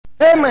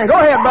Amen. Go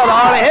ahead, Brother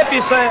Harley. Help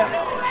yourself.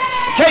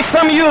 In case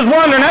some of you was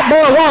wondering, that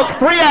boy walked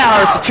 3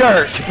 hours to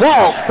church.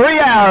 Walked 3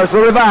 hours to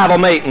revival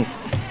meeting.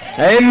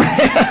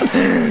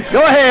 Amen.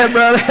 Go ahead,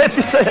 brother. Help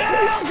yourself.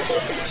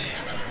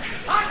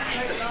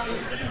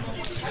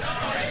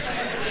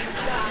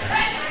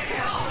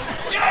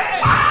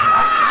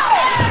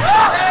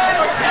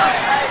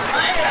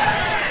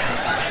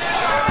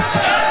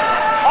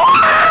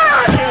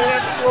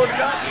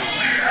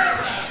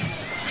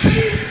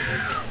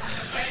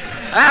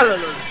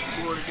 Hallelujah.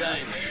 Glory to God.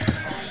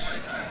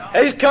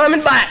 He's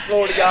coming back,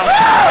 glory to God.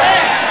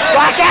 Just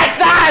like that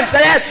sign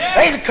says,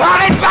 he's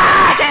coming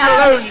back.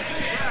 Hallelujah.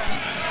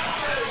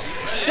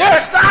 You're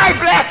saved,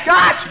 bless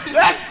God.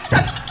 Let's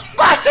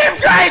bust them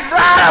graves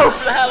right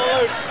open.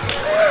 Hallelujah.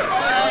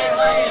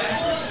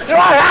 You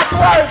don't have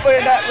to worry for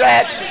in that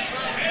rapture.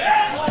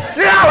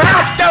 You don't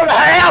have to go to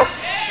hell.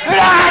 You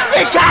don't have to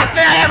be cast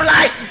in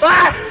everlasting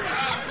fire.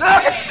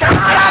 Look at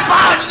God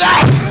upon the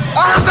day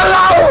of the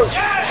Lord.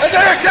 And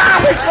there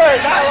shall be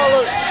saved.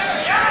 Hallelujah.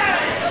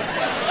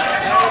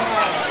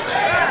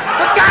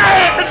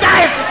 Today is the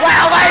day for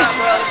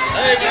salvation.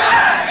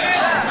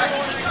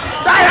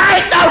 There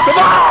ain't no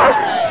tomorrow.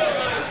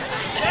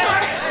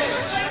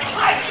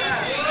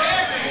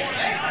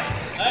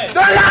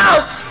 They're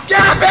lost.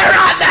 Get up here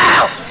right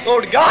now.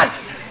 Lord God,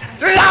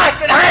 you're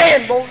lost at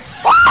hand, boy.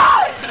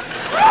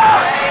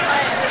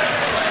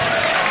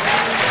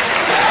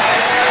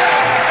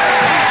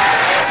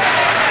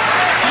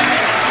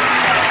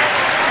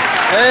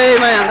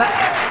 Amen.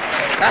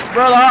 That's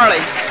Brother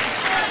Harley.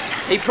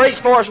 He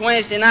preached for us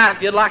Wednesday night.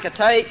 If you'd like a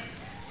tape,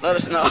 let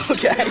us know,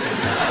 okay?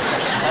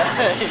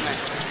 Amen.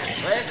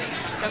 Leslie,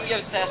 come give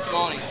us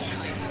testimony.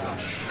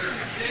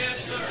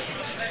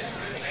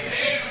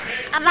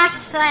 I'd like to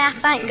say I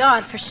thank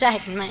God for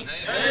saving me.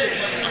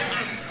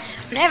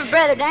 Whenever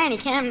Brother Danny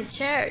came to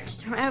church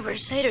over at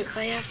Cedar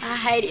Cliff, I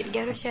hated to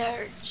go to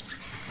church.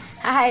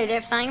 I hated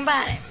everything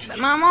about it. But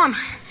my mom,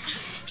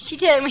 she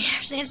took me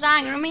ever since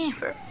I can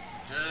remember.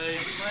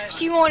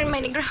 She wanted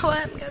me to grow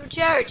up and go to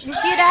church. And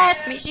she'd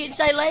ask me, she'd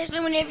say, Leslie,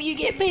 whenever you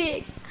get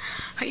big,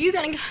 are you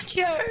going to go to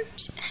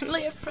church and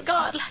live for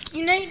God like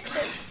you need to?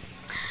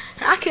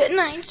 And I couldn't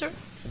answer.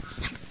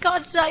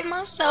 God saved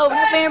my soul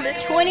November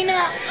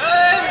 29th.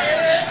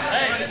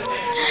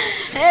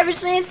 Ever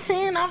since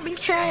then, I've been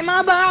carrying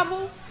my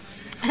Bible.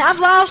 And I've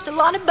lost a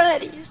lot of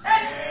buddies.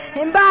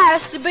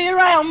 Embarrassed to be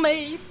around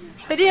me.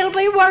 But it'll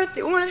be worth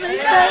it one of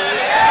these days.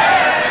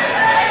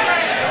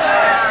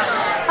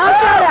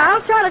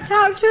 I'll try to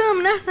talk to them,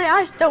 and I say,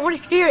 I just don't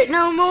want to hear it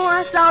no more.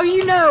 That's all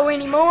you know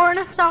anymore, and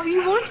that's all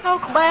you want to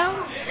talk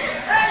about.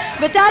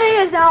 But that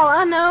is all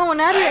I know, and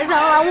that is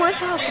all I want to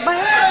talk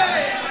about.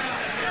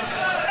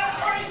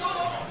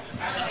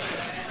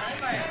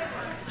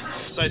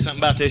 Say something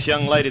about this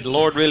young lady. The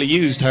Lord really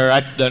used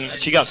her.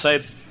 She got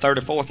saved third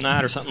or fourth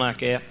night or something like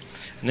that,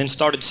 and then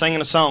started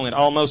singing a song. It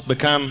almost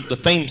become the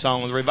theme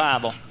song of the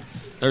revival.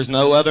 There's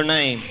no other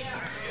name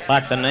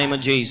like the name of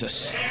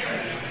Jesus.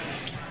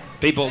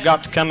 People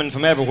got to coming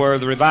from everywhere,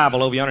 the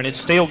revival over yonder, and it's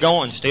still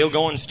going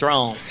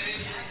strong.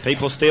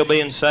 People still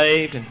being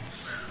saved. And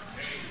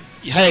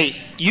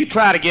hey, you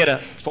try to get a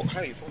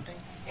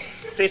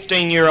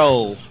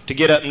 15-year-old to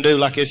get up and do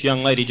like this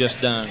young lady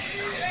just done.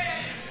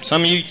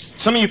 Some of you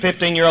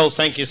 15-year-olds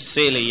think it's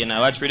silly, you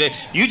know. That's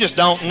ridiculous. You just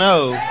don't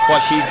know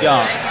what she's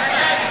got.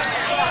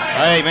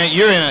 Hey, man,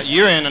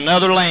 you're in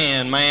another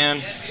land,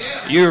 man.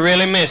 You're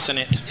really missing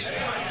it.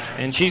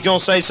 And she's going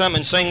to say something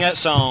and sing that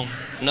song.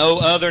 No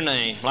other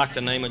name like the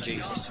name of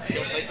Jesus.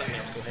 You'll say something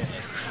else. Go ahead.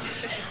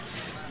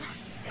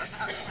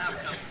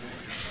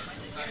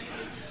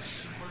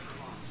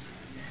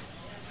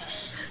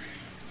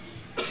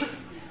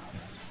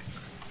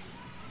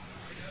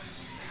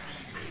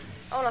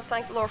 I want to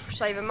thank the Lord for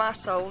saving my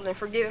soul and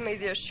for giving me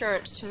the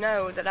assurance to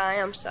know that I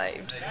am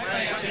saved.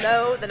 And to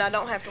know that I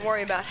don't have to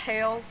worry about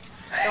hell.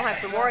 Don't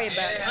have to worry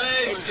about it.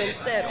 It's been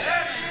settled.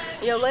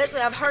 You know,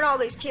 Leslie, I've heard all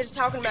these kids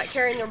talking about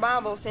carrying their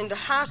Bibles into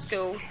high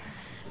school.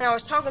 And I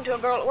was talking to a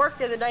girl at work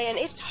the other day, and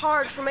it's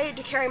hard for me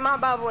to carry my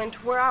Bible into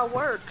where I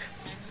work.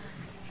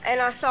 And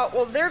I thought,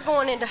 well, they're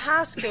going into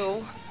high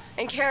school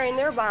and carrying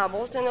their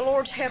Bibles, and the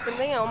Lord's helping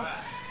them.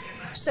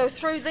 So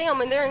through them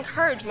and their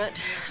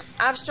encouragement,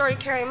 I've started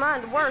carrying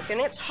mine to work,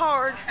 and it's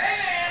hard,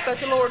 but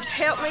the Lord's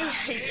helped me.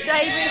 He's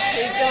saved me.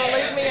 He's going to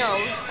lead me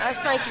on. I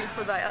thank you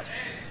for that.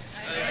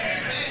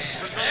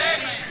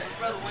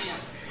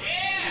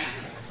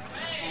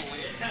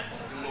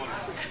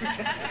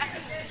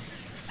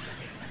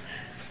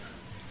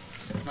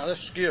 Now this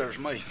scares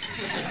me.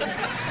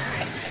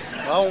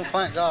 I want to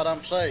thank God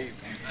I'm saved.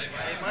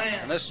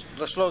 And this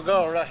little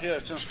girl right here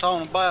that's just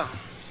talking about,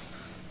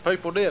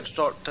 people did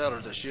start to tell her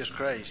that she's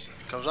crazy,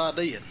 because I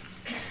did.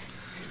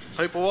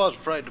 People was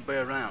afraid to be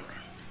around her,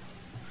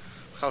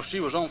 because she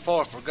was on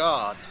fire for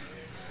God.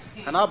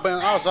 And I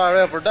was there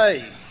every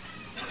day.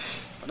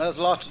 And there's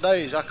lots of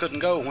days I couldn't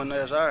go when they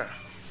was there.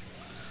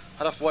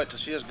 I'd have to wait till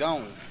she was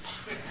gone.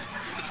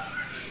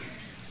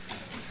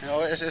 You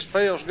know, it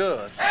feels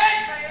good.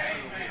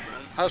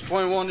 I was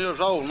 21 years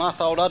old, and I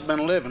thought I'd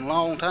been living a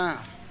long time.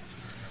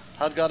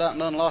 I'd got out and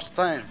done lots of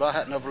things, but I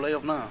hadn't never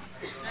lived none.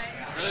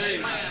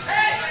 Amen.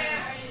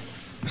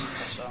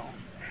 That's all.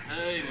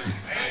 Amen.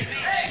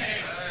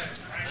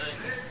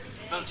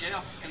 Brother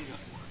Jeff, come go.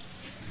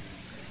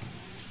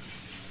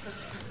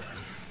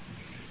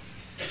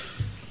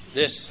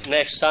 This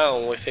next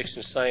song we're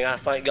fixing to sing, I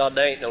thank God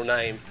there ain't no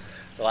name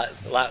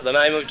like the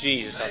name of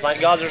Jesus. I thank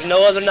God there's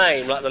no other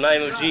name like the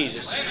name of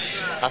Jesus.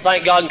 I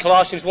thank God in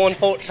Colossians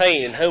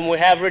 1:14, in whom we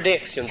have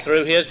redemption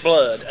through His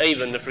blood,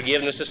 even the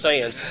forgiveness of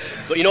sins.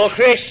 But you know, a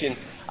Christian,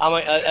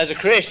 as a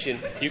Christian,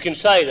 you can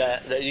say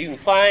that you can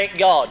thank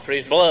God for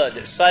His blood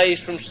that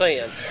saves from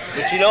sin.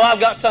 But you know, I've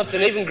got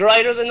something even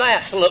greater than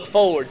that to look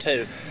forward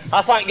to.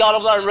 I thank God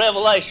over there in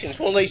Revelations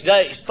one of these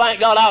days. Thank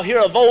God I'll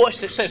hear a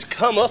voice that says,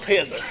 "Come up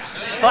hither."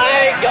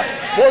 Thank God.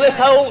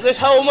 Well, this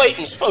whole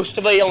meeting's supposed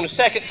to be on the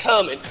second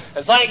coming,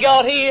 and thank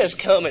God He is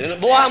coming. And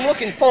boy, I'm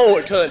looking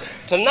forward to Him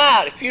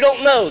tonight. If you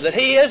don't know that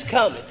He is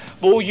coming,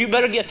 boy, you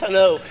better get to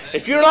know.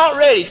 If you're not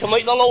ready to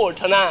meet the Lord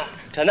tonight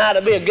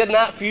will be a good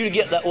night for you to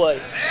get that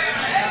way.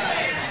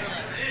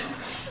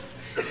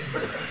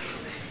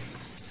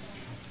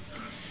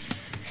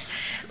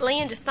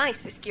 Lynn just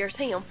thinks it scares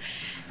him.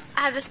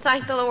 I just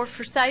thank the Lord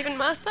for saving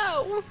my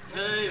soul.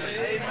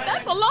 Amen.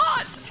 That's a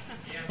lot.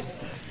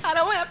 I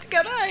don't have to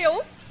go to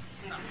hell.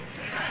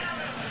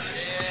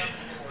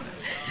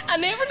 I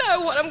never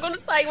know what I'm going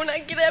to say when I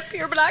get up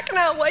here, but I can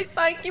always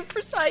thank Him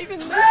for saving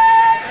me.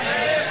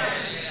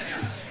 Amen.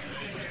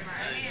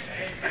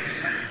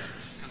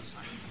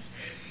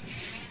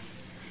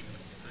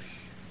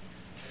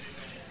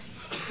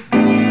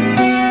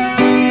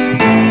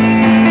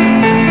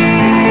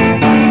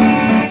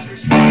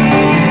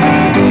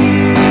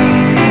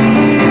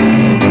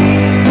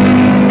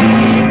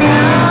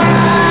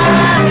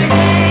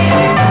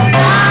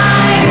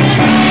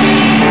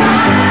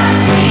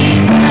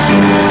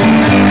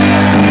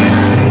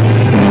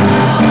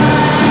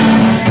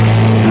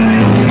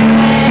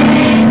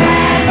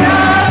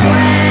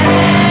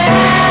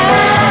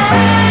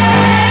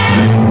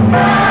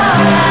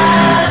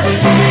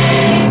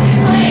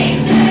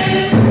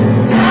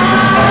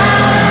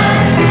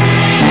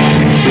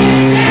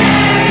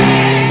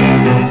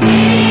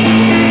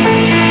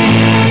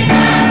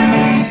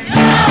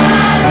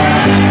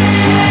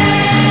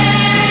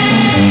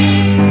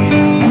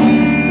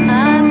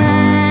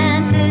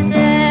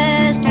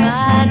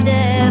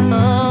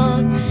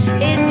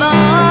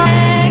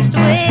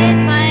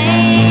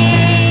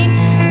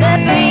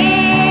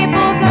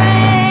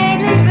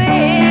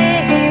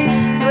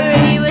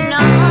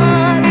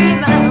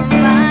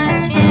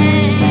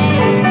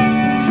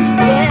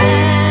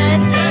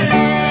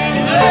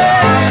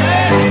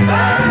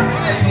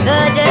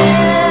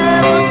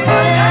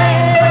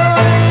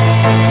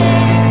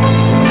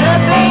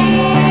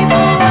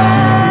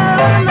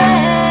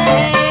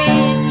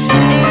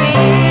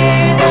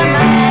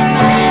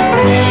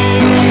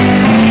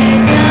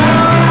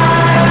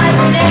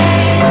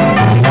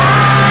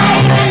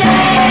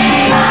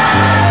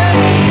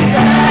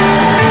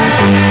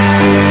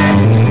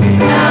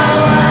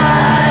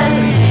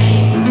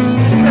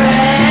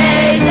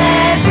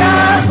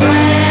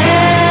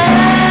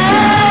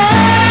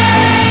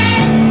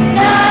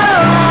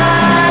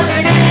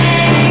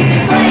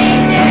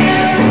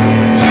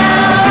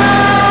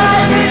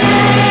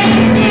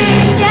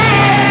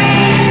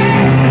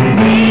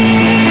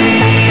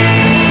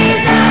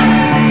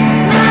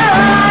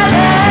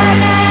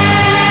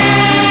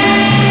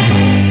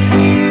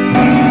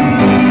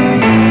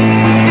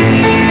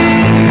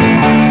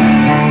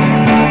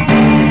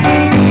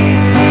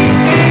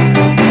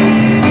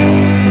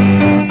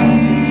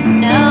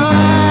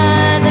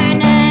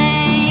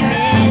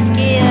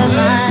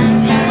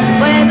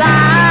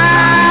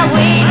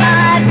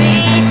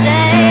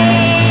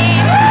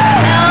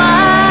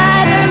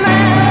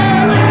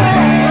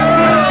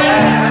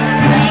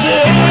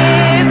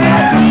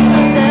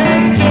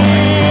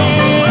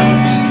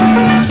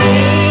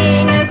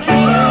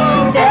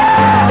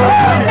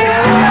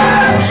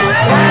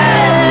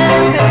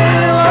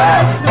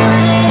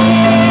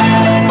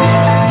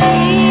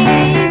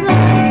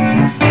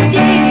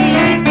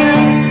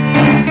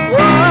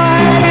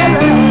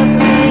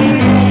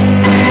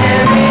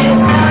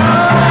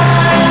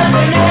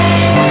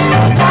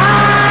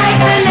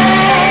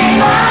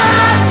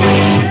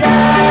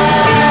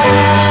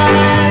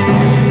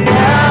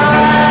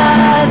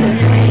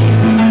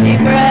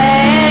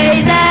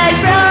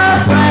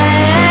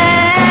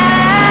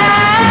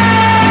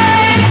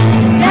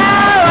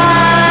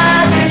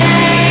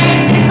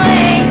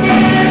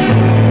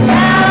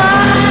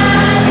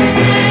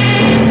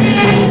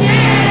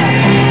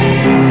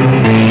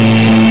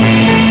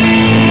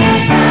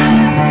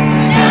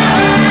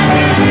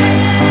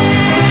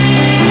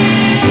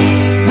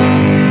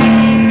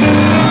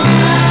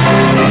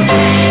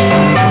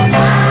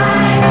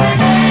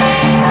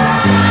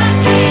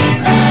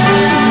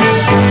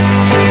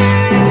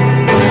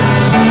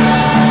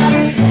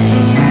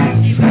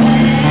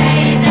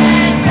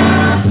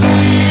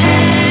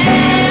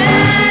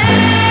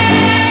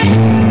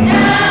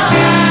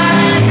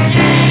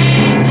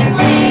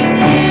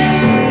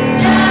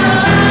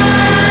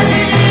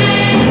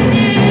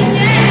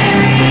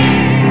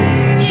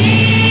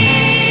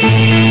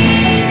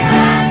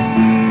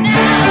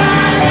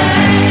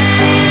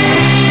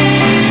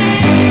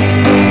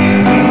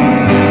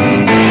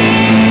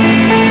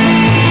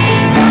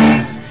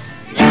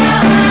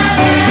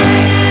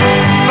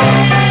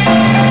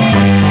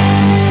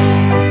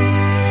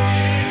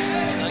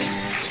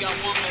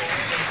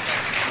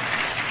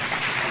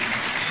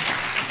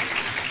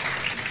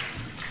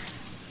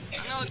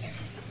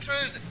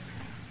 true that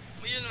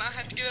you might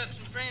have to give up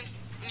some friends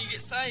when you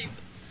get saved,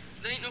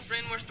 but there ain't no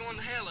friend worth going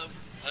to hell over.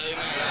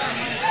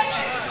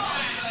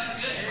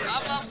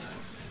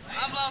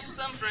 I've lost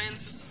some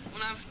friends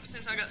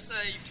since I got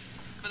saved,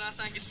 but I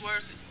think it's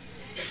worth it.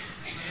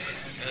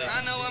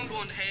 I know I'm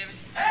going to heaven.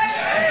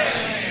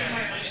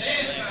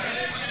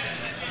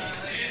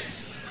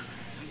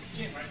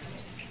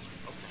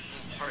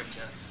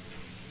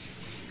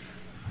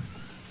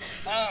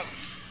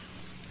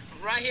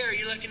 Right here,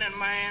 you're looking at a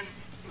man.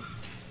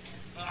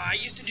 I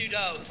used to do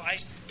dope. I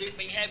used to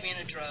be heavy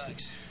into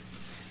drugs.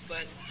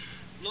 But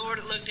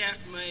Lord looked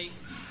after me.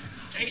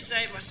 He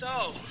saved my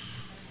soul.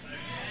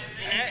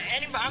 And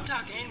anybody, I'm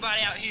talking to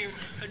anybody out here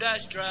who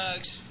does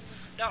drugs,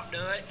 don't do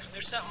it.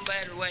 There's something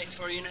better waiting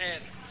for you in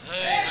heaven.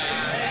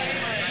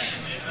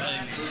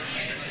 Amen.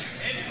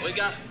 We've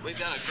got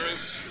a group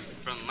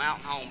from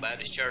Mountain Home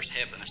Baptist Church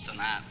helping us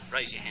tonight.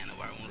 Raise your hand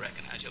over. I want to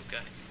recognize you,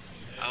 okay?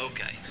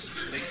 Okay.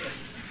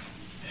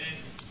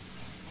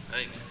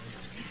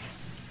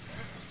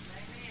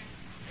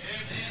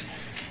 Amen.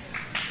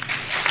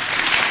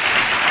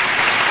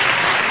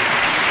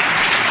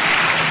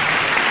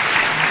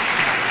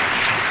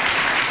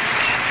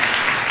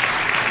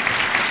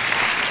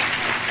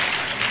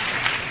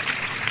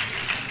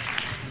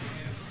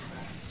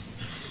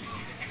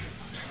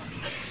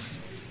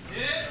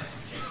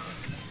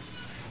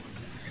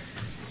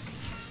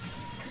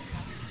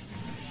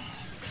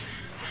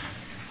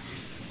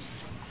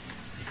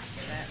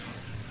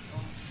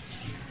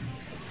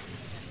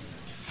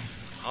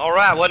 All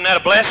right, wasn't that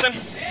a blessing?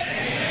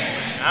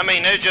 I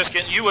mean, there's just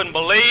you wouldn't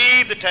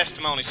believe the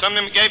testimonies. Some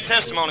of them gave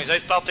testimonies. They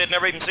thought they'd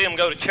never even see them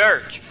go to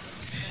church,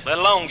 let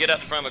alone get up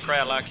in front of a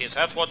crowd like this.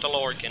 That's what the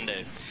Lord can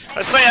do.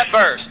 Let's say that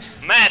verse.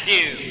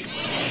 Matthew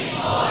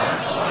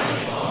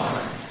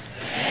 24:44.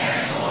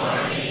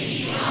 Therefore be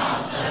ye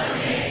also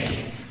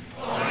ready,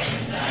 for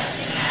in such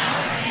an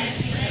hour as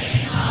you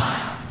think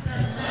not,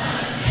 the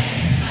Son of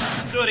Man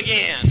comes. Let's do it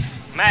again.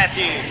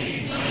 Matthew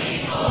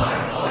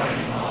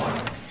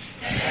 24:44.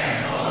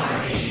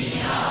 Therefore be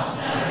ye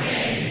also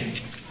ready,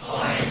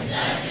 for in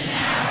such an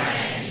hour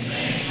as you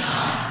think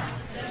not,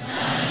 the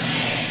Son of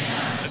Man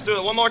comes. Let's do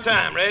it one more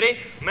time. Ready?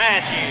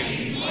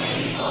 Matthew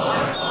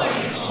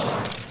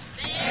 24:44.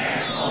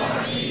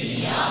 Therefore be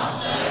ye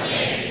also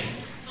ready,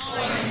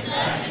 for in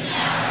such an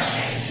hour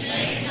as you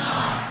think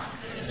not,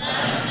 the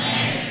Son of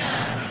Man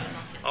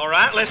comes. All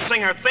right, let's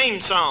sing our theme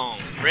song.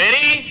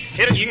 Ready?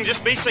 Hit it. You can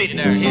just be seated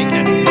there. Hit it,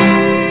 Kathy.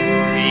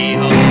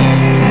 Behold.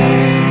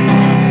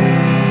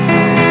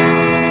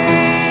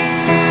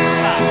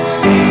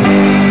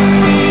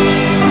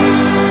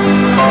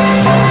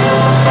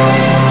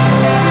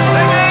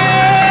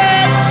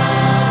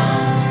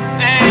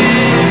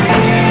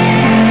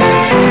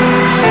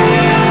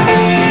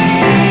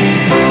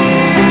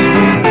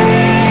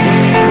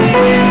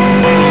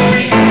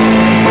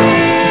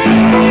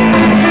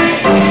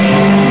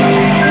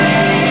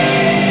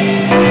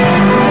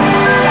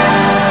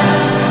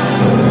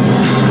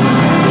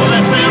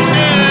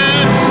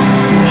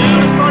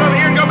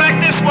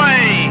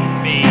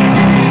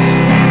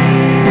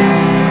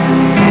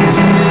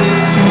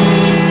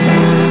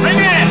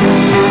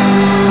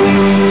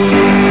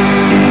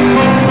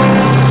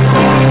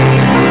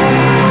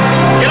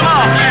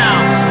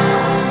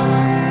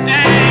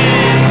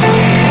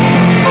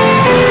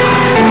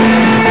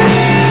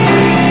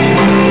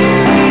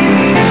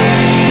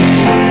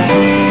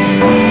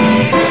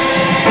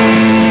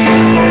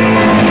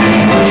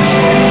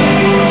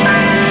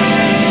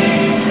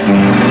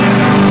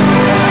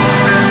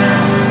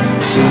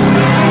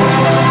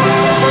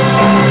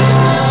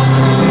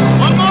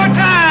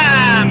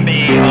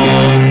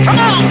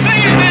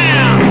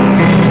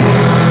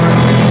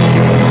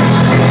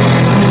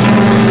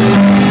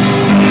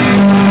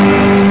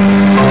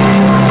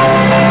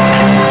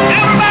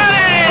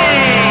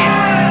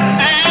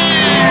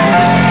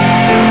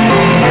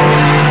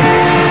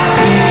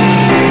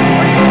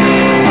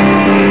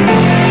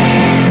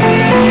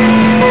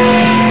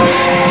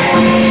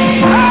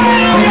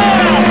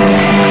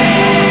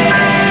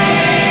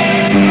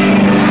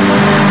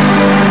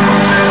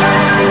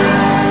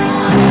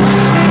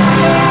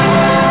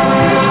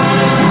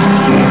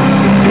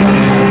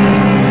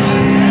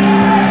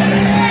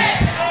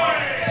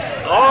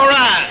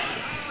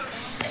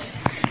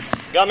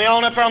 Got me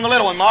on up there on the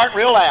little one, Mark,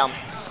 real loud.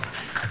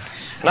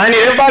 And I need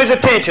everybody's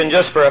attention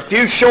just for a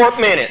few short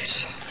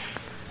minutes.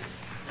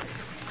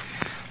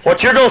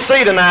 What you're going to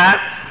see tonight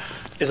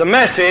is a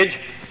message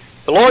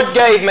the Lord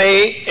gave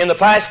me in the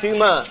past few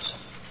months.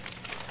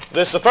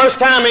 This is the first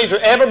time these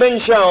have ever been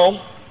shown.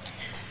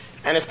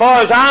 And as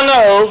far as I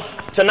know,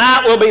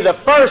 tonight will be the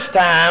first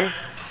time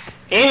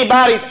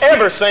anybody's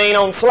ever seen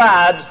on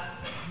slides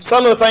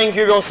some of the things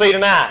you're going to see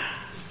tonight.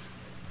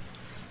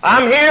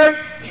 I'm here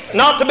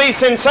not to be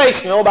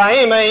sensational by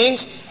any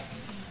means,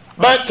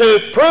 but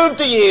to prove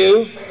to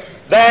you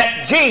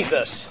that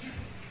Jesus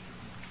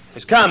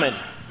is coming.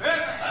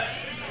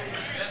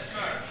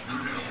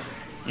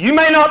 You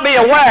may not be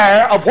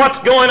aware of what's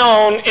going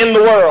on in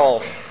the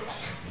world,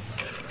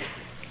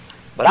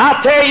 But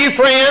I tell you,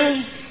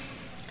 friend,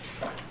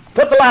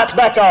 put the lights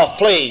back off,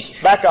 please.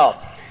 Back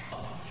off.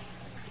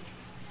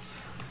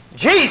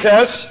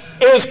 Jesus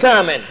is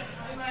coming.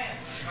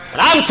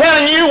 And I'm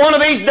telling you, one of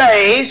these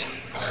days,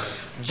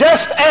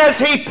 just as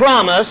He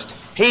promised,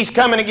 He's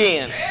coming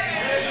again.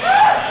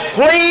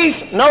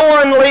 Please, no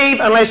one leave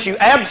unless you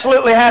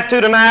absolutely have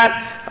to tonight.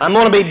 I'm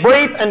going to be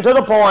brief and to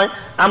the point.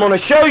 I'm going to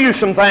show you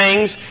some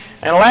things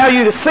and allow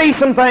you to see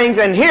some things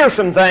and hear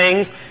some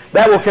things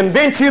that will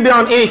convince you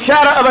beyond any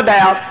shadow of a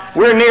doubt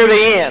we're near the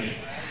end.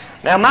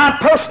 Now, my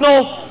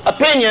personal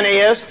opinion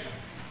is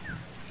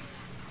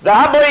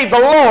that I believe the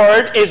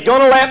Lord is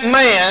going to let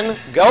man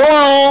go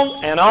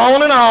on and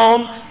on and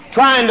on,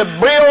 trying to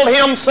build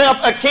himself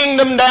a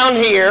kingdom down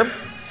here,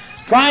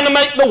 trying to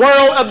make the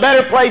world a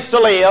better place to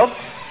live.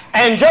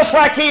 And just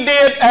like He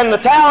did in the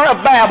Tower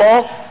of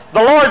Babel,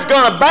 the Lord's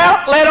going to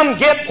about let them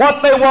get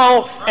what they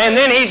want, and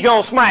then He's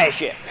going to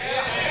smash it.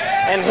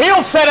 And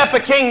He'll set up a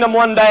kingdom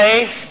one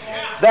day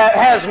that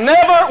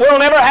will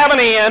never have an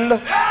end,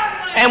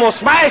 and will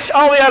smash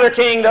all the other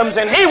kingdoms,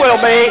 and He will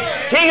be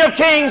King of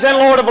Kings and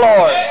Lord of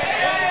Lords.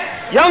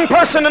 Young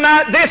person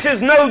tonight, this is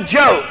no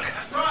joke.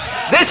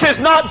 This is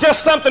not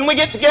just something we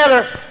get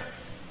together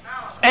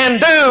and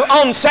do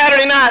on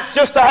Saturday nights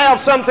just to have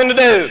something to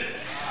do.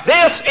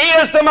 This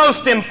is the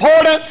most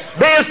important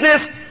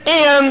business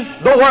in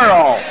the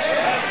world.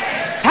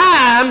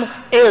 Time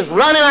is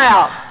running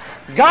out.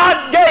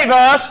 God gave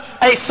us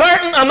a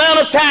certain amount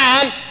of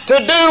time to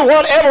do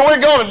whatever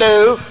we're going to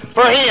do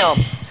for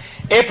Him.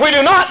 If we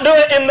do not do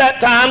it in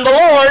that time, the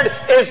Lord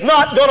is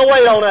not going to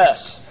wait on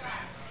us.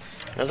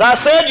 As I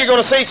said, you're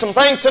going to see some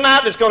things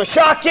tonight that's going to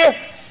shock you.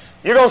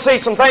 You're going to see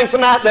some things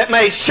tonight that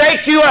may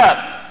shake you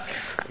up.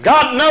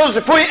 God knows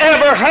if we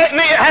ever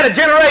had a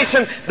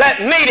generation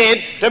that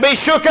needed to be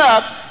shook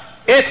up,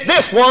 it's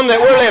this one that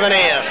we're living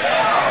in.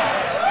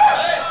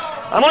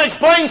 I'm going to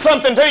explain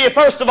something to you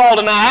first of all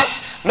tonight.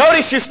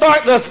 Notice you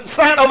start the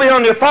sign over here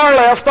on your far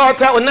left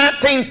starts out with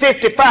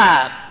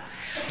 1955.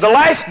 The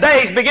last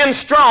days begin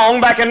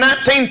strong back in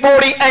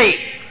 1948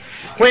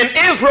 when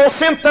Israel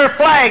sent their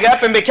flag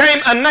up and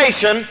became a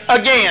nation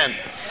again.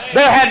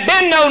 There had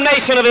been no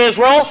nation of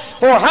Israel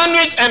for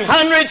hundreds and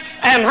hundreds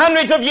and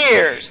hundreds of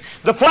years.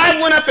 The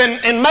flag went up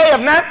in May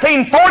of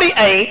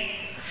 1948,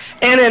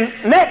 and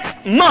in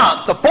next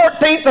month, the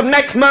 14th of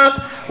next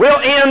month, will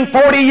end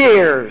 40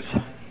 years.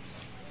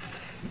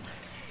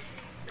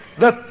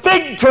 The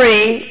fig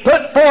tree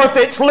put forth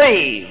its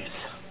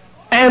leaves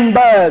and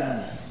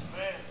bud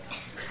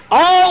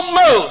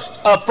almost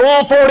a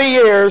full 40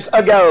 years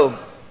ago.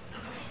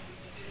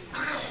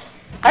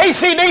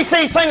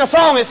 AC/DC sang a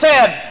song that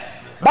said,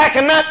 back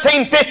in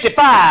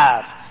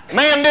 1955,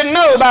 man didn't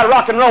know about a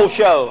rock and roll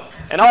show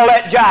and all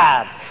that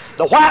jive.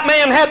 The white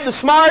man had the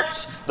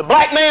smarts, the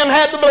black man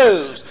had the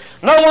blues.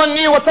 No one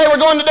knew what they were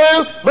going to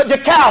do, but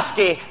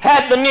Jakowski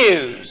had the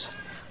news.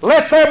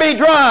 Let there be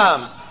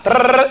drums.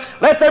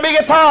 Let there be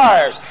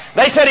guitars.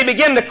 They said he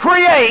began to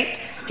create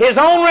his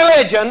own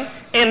religion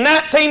in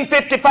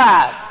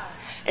 1955.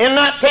 In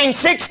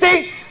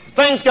 1960,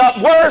 things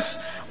got worse.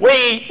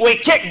 We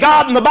kicked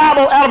God and the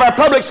Bible out of our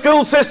public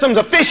school systems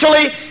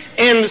officially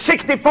in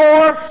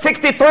 64,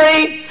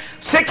 63.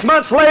 6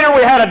 months later,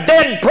 we had a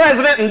dead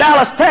president in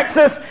Dallas,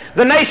 Texas.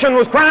 The nation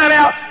was crying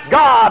out,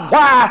 God,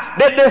 why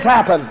did this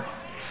happen?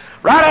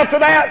 Right after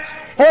that,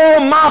 4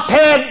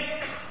 mop-head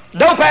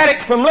dope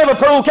addicts from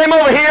Liverpool came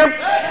over here,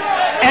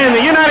 and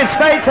the United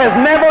States has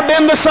never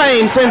been the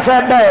same since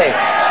that day.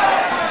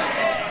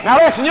 Now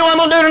listen, you know what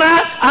I'm going to do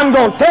tonight? I'm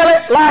going to tell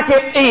it like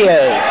it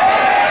is.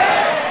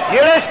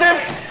 You listening?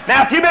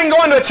 Now, if you've been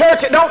going to a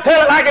church that don't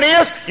tell it like it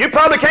is, you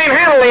probably can't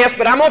handle this,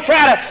 but I'm going to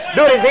try to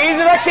do it as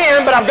easy as I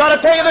can, but I've got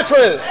to tell you the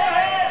truth.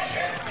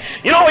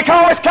 You know what we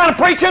call this kind of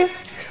preaching?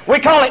 We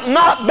call it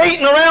not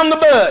beating around the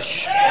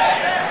bush.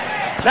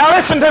 Now,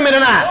 listen to me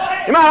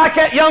tonight. You might like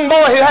that young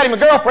boy who had him a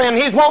girlfriend,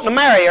 he's wanting to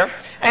marry her,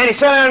 and he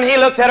sat down and he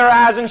looked at her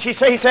eyes, and he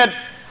said,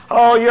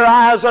 oh, your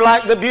eyes are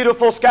like the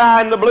beautiful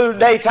sky in the blue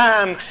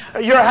daytime.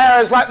 Your hair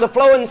is like the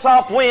flowing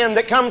soft wind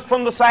that comes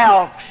from the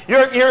south.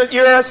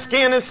 Your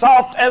skin is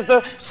soft as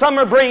the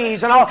summer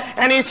breeze and all.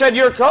 And he said,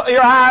 your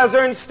eyes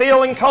are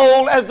still and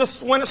cold as the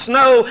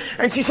snow.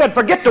 And she said,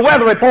 forget the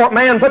weather report,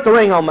 man. Put the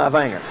ring on my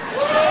finger.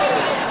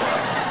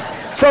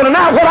 So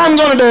tonight what I'm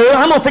going to do,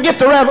 I'm going to forget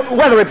the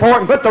weather report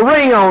and put the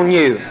ring on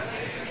you.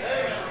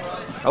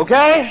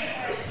 Okay?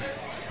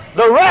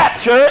 The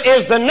rapture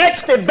is the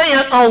next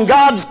event on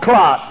God's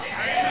clock.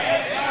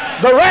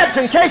 The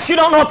rapture, in case you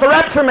don't know what the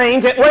rapture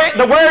means,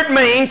 the word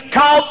means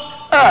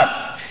caught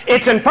up.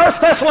 It's in 1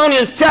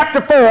 Thessalonians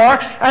chapter 4,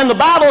 and the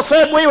Bible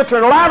said, we which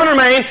are alive and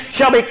remain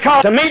shall be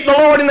caught to meet the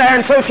Lord in the air,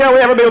 and so shall we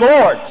ever be with the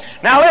Lord.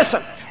 Now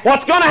listen,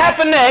 what's going to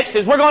happen next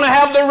is we're going to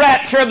have the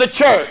rapture of the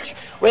church.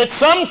 It's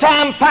some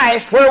time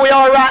past where we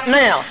are right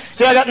now.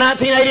 See, I got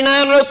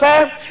 1989 wrote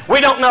there.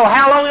 We don't know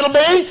how long it'll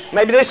be.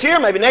 Maybe this year,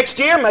 maybe next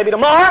year, maybe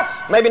tomorrow,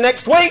 maybe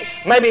next week,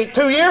 maybe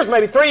 2 years,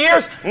 maybe 3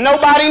 years.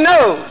 Nobody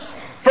knows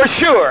for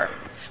sure.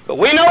 But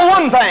we know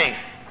one thing.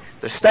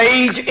 The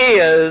stage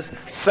is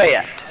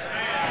set.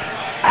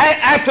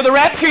 After the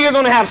rapture, you're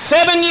going to have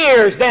 7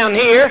 years down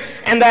here,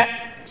 and that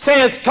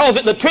calls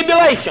it the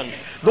tribulation.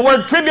 The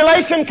word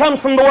tribulation comes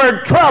from the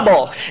word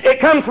trouble. It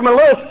comes from a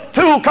little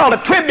tool called a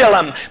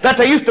tribulum that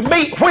they used to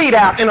beat wheat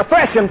out in a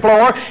threshing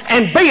floor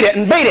and beat it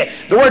and beat it.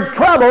 The word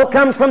trouble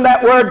comes from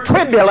that word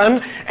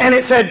tribulum, and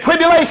it said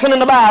tribulation in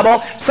the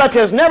Bible, such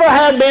as never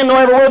had been nor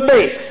ever will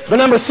be. The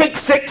number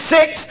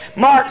 666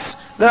 marks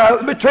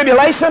the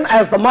tribulation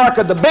as the mark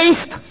of the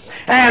beast.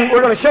 And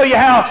we're going to show you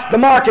how the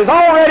mark is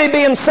already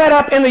being set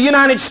up in the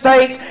United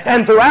States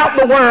and throughout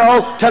the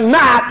world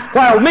tonight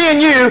while me and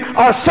you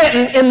are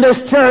sitting in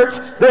this church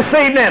this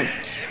evening.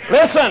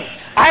 Listen,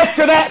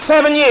 after that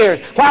 7 years,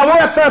 while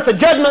we're up there at the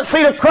judgment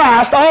seat of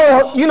Christ,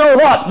 all you know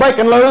what's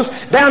breaking loose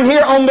down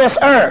here on this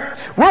earth.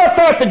 We're up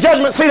there at the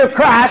judgment seat of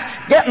Christ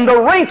getting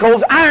the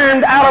wrinkles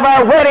ironed out of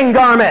our wedding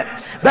garment,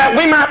 that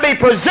we might be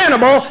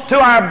presentable to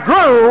our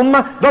groom,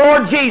 the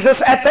Lord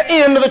Jesus, at the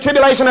end of the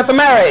tribulation at the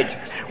marriage.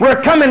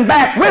 We're coming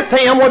back with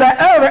him where that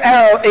other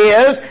arrow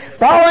is,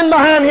 following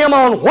behind him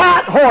on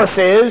white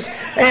horses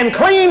and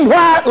clean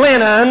white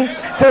linen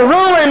to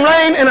rule and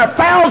reign in a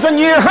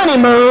 1,000-year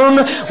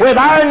honeymoon with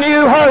our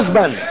new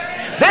husband.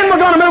 Then we're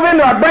going to move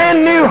into a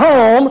brand new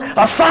home,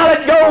 a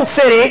solid gold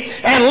city,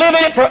 and live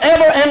in it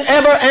forever and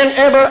ever and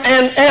ever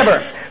and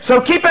ever. So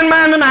keep in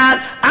mind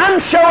tonight, I'm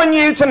showing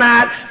you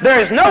tonight there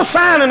is no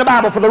sign in the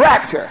Bible for the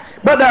rapture,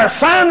 but there are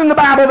signs in the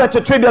Bible that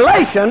the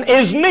tribulation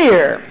is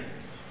near.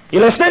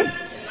 You listening?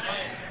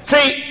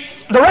 See,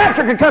 the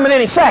rapture could come in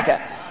any second,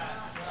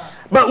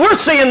 but we're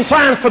seeing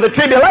signs for the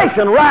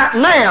tribulation right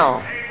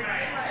now.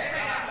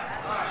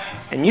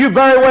 And you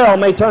very well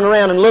may turn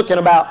around and look, and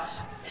about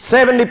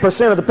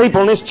 70% of the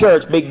people in this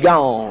church be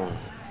gone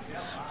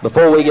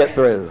before we get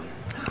through.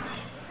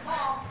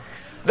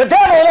 The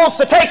devil wants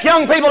to take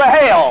young people to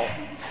hell.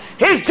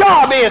 His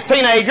job is,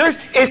 teenagers,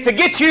 is to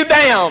get you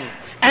down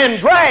and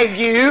drag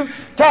you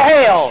to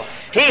hell.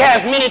 He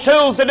has many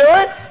tools to do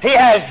it. He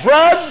has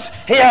drugs.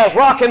 He has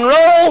rock and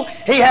roll.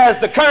 He has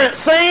the current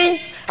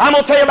scene. I'm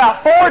going to tell you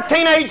about 4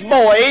 teenage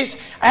boys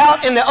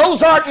out in the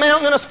Ozark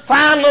Mountain in a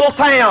fine little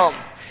town.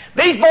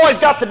 These boys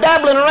got to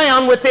dabbling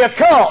around with the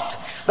occult.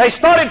 They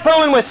started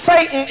fooling with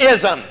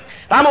Satanism.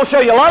 I'm going to show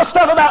you a lot of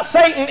stuff about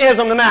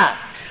Satanism tonight.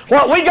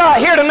 What we got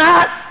here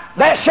tonight,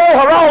 that show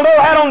Geraldo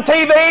had on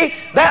TV,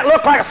 that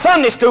looked like a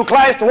Sunday school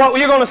class to what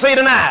you're going to see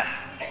tonight.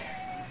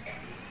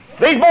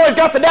 These boys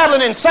got to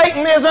dabbling in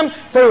Satanism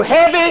through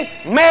heavy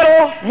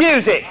metal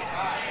music.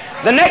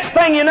 The next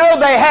thing you know,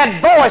 they had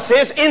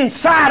voices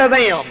inside of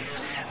them.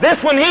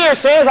 This one here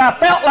says, I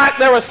felt like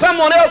there was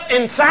someone else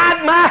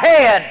inside my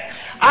head.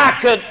 I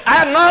could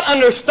not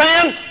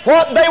understand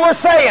what they were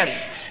saying.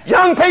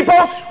 Young people,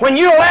 when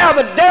you allow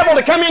the devil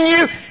to come in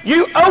you,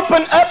 you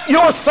open up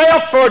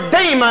yourself for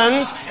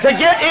demons to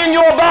get in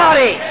your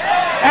body.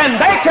 And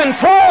they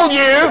control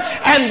you,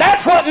 and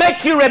that's what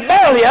makes you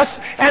rebellious,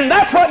 and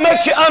that's what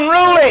makes you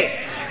unruly.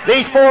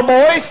 These four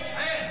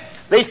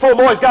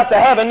boys got to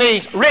having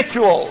these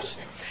rituals,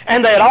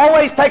 and they'd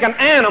always take an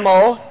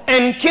animal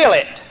and kill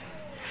it.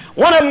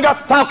 One of them got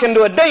to talking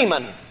to a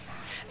demon,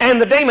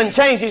 and the demon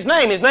changed his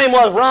name. His name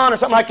was Ron or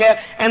something like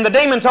that, and the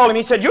demon told him,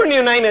 he said, your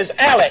new name is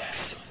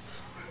Alex.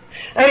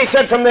 And he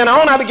said, from then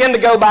on, I began to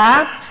go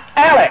by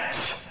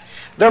Alex.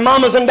 Their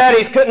mamas and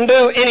daddies couldn't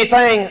do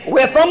anything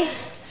with them.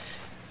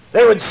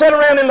 They would sit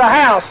around in the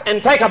house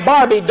and take a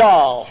Barbie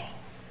doll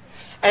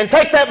and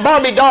take that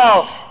Barbie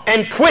doll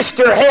and twist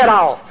her head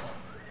off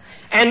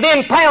and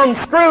then pound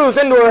screws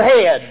into her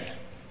head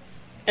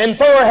and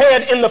throw her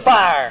head in the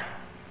fire.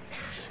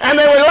 And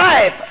they would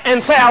laugh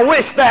and say, I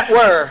wish that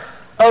were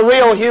a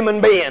real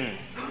human being.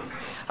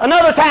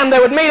 Another time they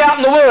would meet out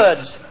in the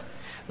woods.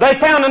 They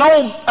found an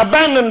old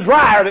abandoned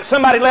dryer that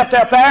somebody left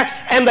out there,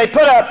 and they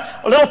put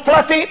a little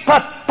fluffy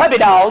puppy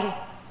dog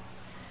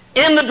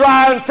in the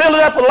dryer and filled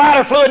it up with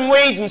lighter fluid and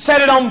weeds and set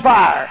it on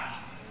fire.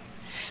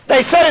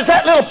 They said as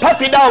that little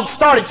puppy dog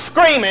started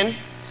screaming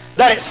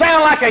that it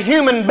sounded like a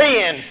human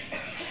being.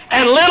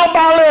 And little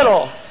by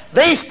little,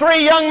 these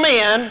 3 young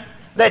men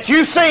that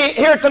you see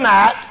here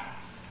tonight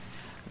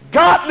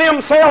got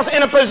themselves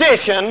in a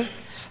position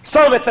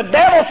so that the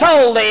devil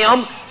told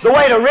them the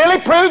way to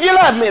really prove you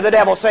love me, the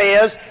devil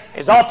says,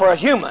 is offer a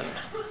human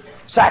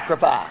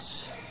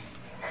sacrifice.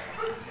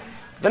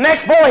 The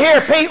next boy here,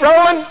 Pete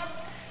Rowland,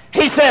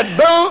 he said,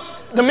 boom,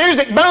 the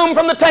music boomed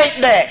from the tape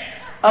deck.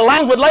 A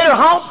language would later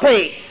haunt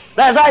Pete.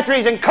 That's after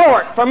he's in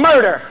court for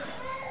murder.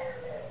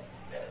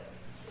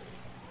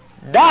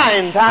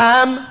 Dying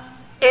time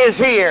is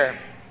here.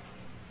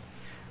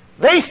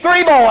 These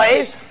 3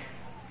 boys,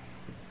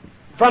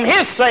 from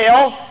his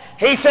cell,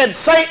 he said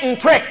Satan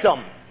tricked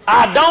them.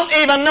 I don't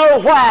even know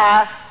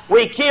why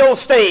we killed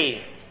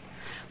Steve.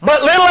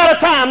 But little at a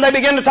time, they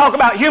began to talk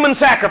about human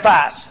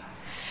sacrifice.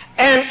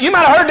 And you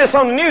might have heard this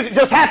on the news. It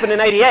just happened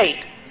in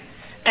 '88.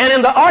 And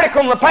in the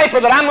article in the paper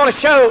that I'm going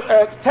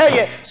to tell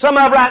you some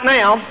of right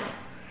now,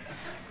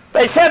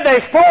 they said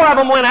there's 4 of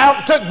them went out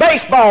and took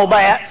baseball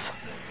bats,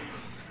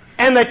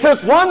 and they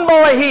took one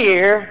boy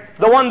here,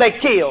 the one they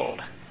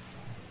killed.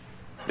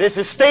 This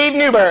is Steve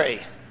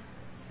Newberry.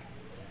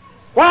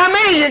 Why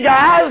me, you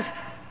guys?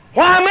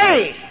 Why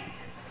me?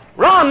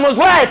 Ron was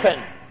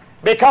laughing.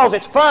 Because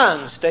it's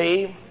fun,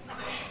 Steve.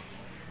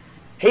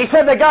 He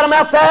said they got him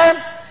out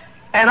there,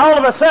 and all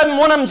of a sudden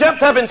one of them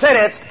jumped up and said,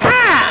 "It's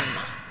time!"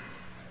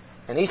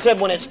 And he said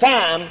when it's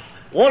time,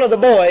 one of the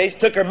boys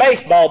took her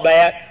baseball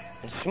bat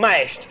and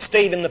smashed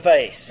Steve in the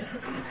face.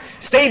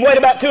 Steve weighed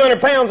about 200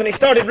 pounds, and he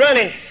started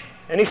running,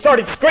 and he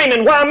started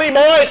screaming, "Why me,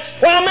 boys?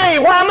 Why me?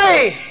 Why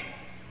me?"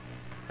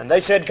 And they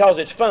said, "'Cause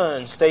it's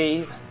fun,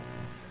 Steve."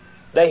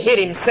 They hit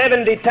him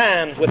 70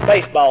 times with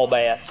baseball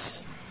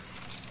bats.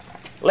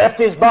 Left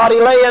his body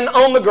laying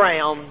on the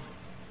ground.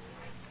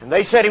 And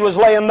they said he was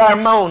laying there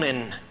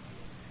moaning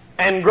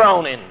and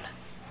groaning.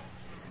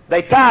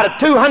 They tied a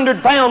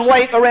 200-pound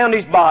weight around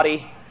his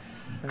body,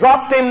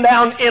 dropped him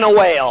down in a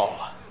well.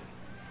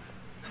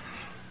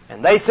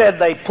 And they said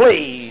they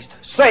pleased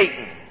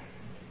Satan.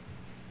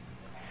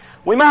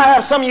 We might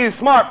have some of you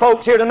smart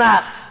folks here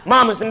tonight,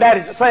 mamas and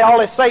daddies, that say all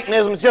this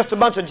Satanism is just a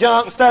bunch of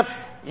junk and stuff.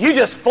 You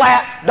just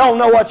flat don't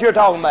know what you're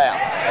talking about.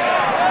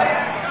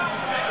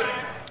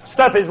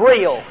 Stuff is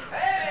real.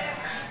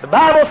 The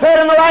Bible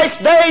said in the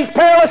last days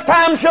perilous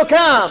times shall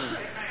come,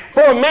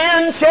 for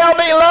men shall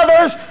be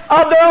lovers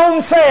of their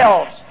own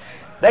selves.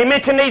 They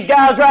mentioned these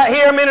guys right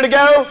here a minute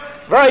ago,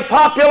 very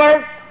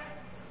popular.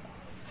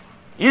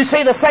 You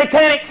see the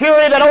satanic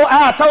fury that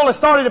I told us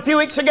started a few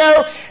weeks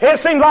ago. It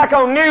seems like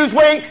on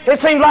Newsweek. It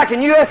seems like in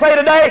USA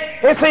Today.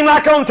 It seems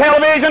like on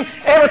television.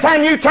 Every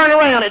time you turn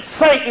around, it's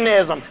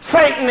Satanism,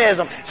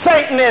 Satanism,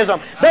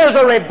 Satanism. There's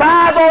a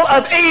revival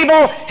of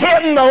evil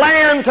hitting the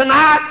land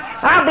tonight.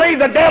 I believe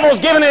the devil's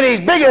giving it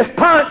his biggest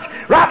punch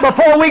right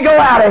before we go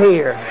out of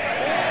here.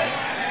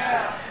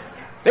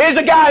 These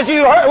are guys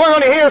we're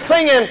going to hear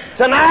singing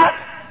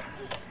tonight.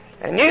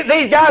 And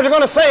these guys are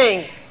going to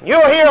sing.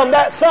 You'll hear them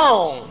that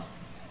song.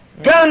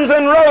 Guns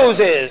N'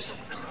 Roses,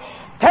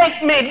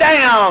 take me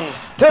down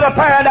to the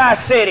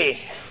Paradise City.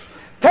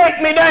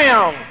 Take me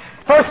down.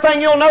 First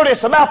thing you'll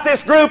notice about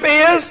this group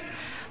is,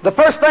 the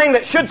first thing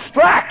that should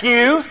strike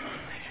you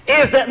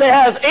is that there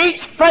has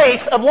each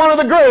face of one of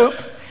the group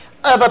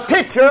of a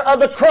picture of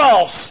the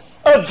cross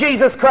of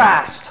Jesus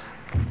Christ.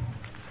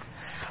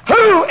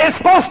 Who is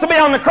supposed to be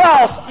on the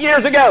cross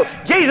years ago?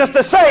 Jesus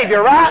the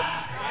Savior, right?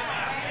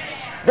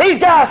 These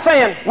guys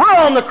saying, we're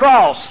on the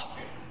cross.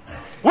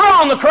 We're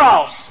on the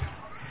cross.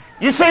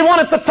 You see one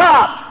at the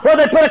top where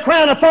they put a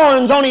crown of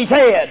thorns on his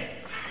head.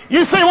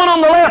 You see one on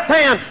the left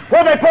hand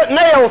where they put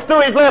nails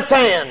through his left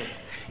hand.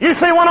 You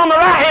see one on the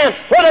right hand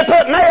where they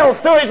put nails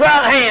through his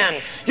right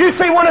hand. You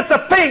see one at the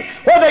feet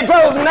where they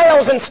drove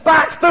nails and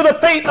spikes through the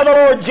feet of the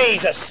Lord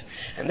Jesus.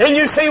 And then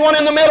you see one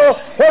in the middle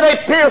where they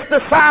pierced the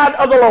side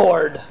of the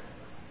Lord.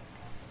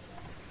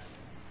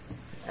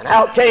 And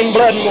out came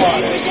blood and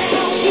water.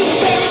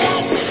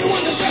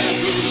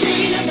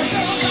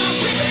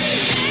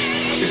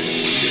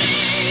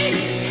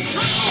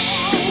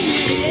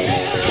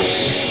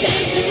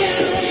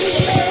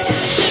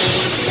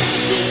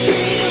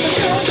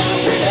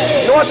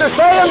 What they're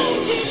saying?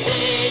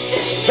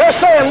 They're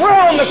saying, we're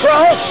on the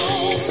cross.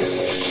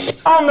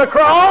 On the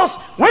cross.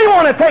 We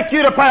want to take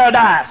you to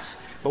paradise.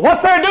 But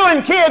what they're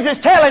doing, kids, is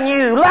telling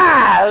you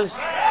lies,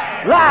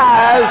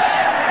 lies,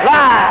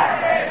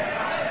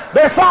 lies.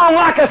 Their song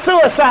like a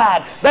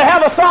suicide. They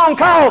have a song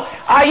called,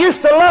 I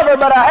used to love her,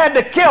 but I had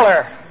to kill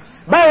her.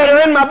 Buried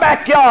her in my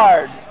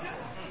backyard.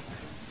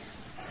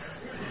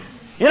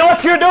 You know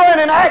what you're doing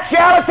in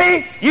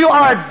actuality? You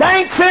are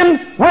dancing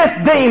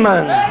with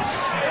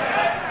demons.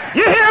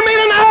 You hear me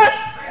tonight?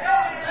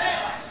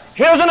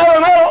 Here's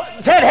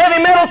another said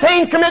heavy metal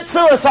teens commit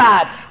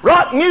suicide.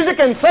 Rock music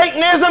and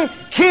Satanism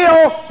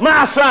kill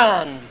my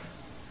son.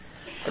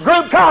 A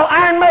group called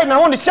Iron Maiden. I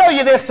want to show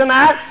you this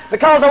tonight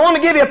because I want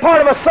to give you a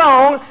part of a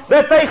song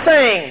that they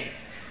sing.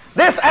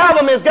 This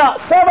album has got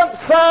Seventh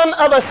Son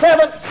of a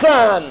Seventh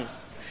Son.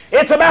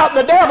 It's about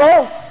the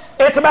devil.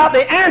 It's about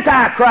the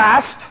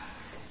Antichrist.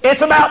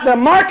 It's about the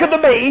mark of the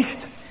beast.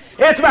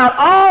 It's about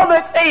all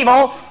that's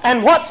evil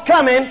and what's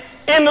coming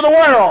into the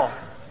world.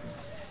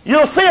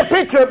 You'll see a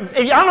picture,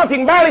 I don't know if you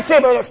can barely see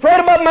it, but straight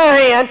above my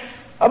hand,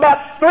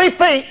 about 3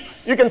 feet,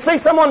 you can see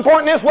someone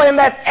pointing this way, and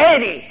that's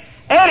Eddie.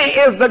 Eddie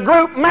is the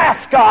group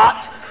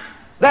mascot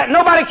that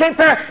nobody can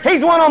fair.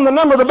 He's the one on the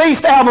Number of the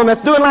Beast album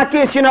that's doing like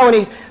this, you know, and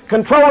he's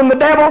controlling the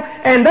devil,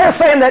 and they're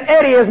saying that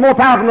Eddie is more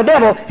powerful than the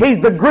devil. He's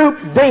the group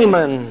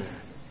demon.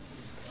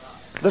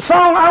 The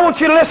song I want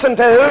you to listen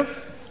to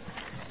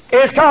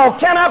is called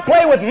Can I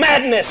Play with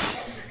Madness?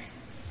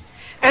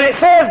 And it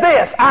says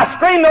this, I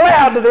screamed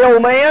aloud to the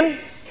old man.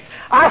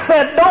 I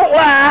said, don't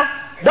lie.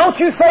 Don't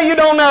you say you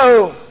don't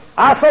know.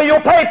 I say you'll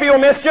pay for your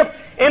mischief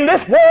in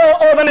this world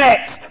or the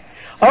next.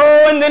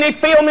 Oh, and then he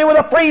filled me with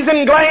a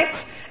freezing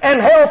glance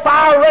and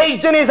hellfire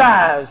raged in his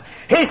eyes.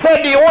 He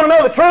said, do you want to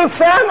know the truth,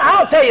 son?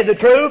 I'll tell you the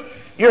truth.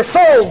 Your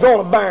soul's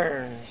going to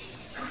burn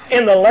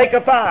in the lake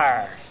of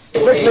fire.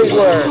 Listen to these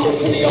words.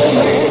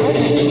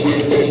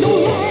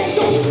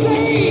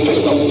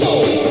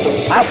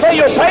 I say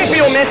you'll pay for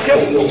your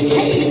mischief.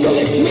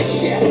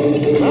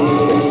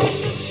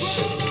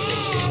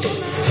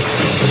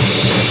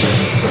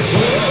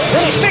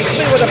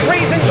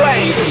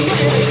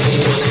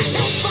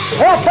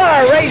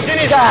 Hellfire raised in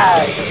his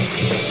eyes.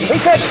 He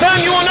said,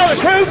 son, you want to know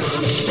the truth?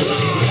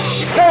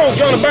 Soul's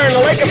going to burn in the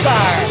lake of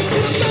fire.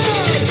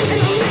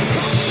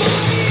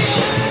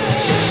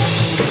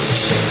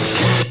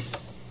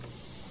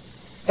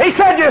 He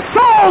said, your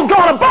soul's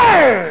going to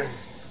burn.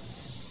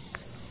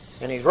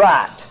 And he's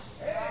right.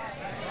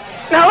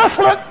 Now let's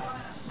look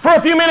for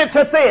a few minutes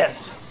at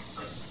this.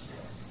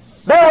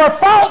 There were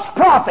false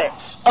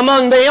prophets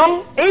among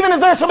them, even as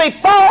there shall be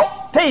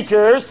false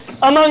teachers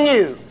among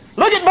you.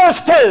 Look at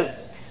verse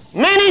 2.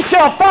 Many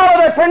shall follow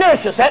their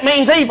pernicious, that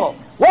means evil,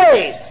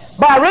 ways,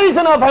 by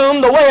reason of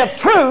whom the way of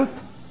truth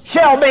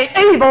shall be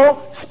evil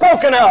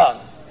spoken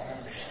of.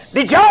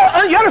 Did you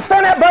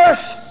understand that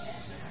verse?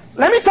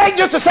 Let me take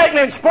just a second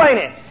and explain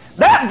it.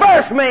 That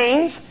verse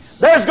means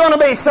there's going to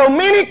be so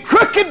many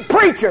crooked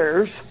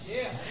preachers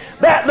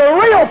that the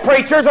real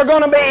preachers are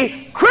going to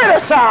be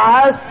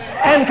criticized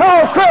and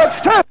called crooks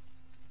too.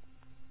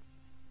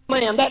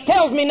 Man, that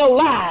tells me no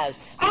lies.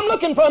 I'm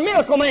looking for a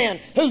miracle man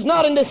who's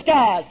not in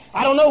disguise.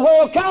 I don't know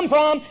where he'll come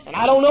from, and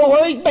I don't know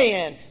where he's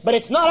been. But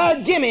it's not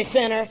our Jimmy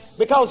Center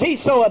because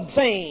he's so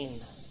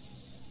obscene.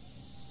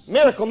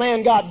 Miracle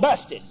man got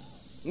busted.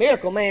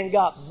 Miracle man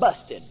got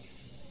busted.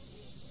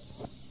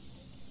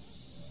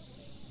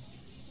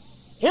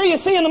 Here you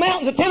see in the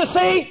mountains of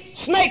Tennessee,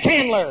 snake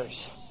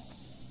handlers.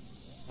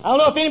 I don't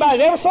know if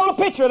anybody's ever saw a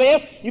picture of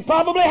this. You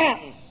probably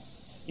haven't.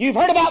 You've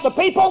heard about the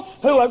people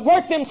who have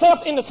worked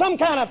themselves into some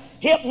kind of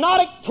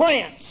hypnotic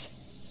trance.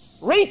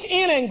 Reach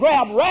in and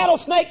grab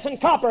rattlesnakes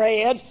and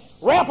copperheads,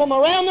 wrap them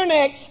around their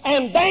neck,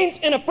 and dance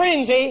in a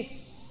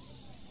frenzy,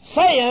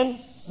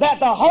 saying that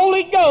the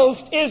Holy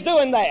Ghost is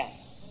doing that.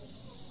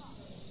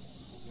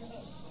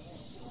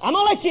 I'm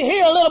going to let you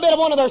hear a little bit of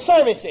one of their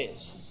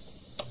services.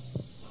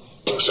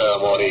 The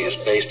ceremony is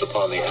based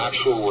upon the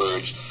actual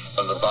words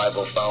from the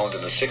Bible found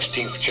in the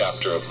 16th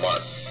chapter of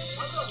Mark.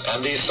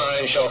 And these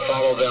signs shall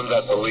follow them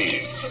that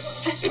believe.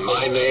 In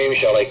my name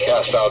shall they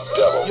cast out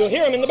devils. You'll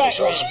hear them in the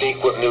background. They shall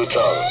speak with new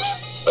tongues.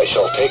 They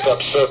shall take up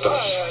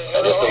serpents.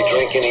 And if they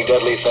drink any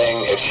deadly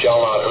thing, it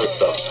shall not hurt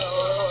them.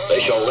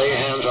 They shall lay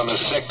hands on the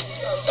sick,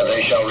 and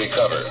they shall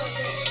recover.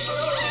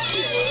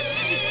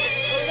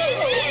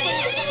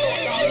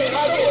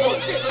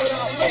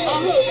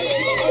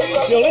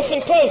 If you'll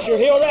listen close, you'll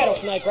hear a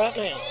rattlesnake right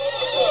now.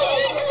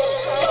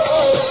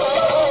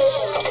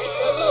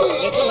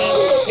 Listen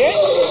now.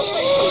 Here.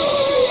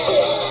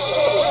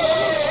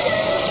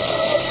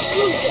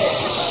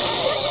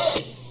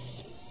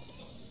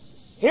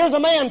 Here's a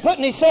man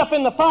putting himself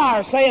in the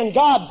fire saying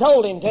God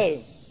told him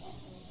to.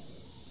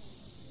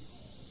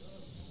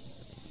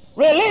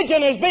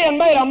 Religion is being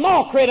made a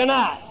mockery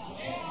tonight.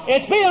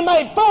 It's being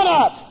made fun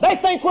of. They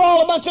think we're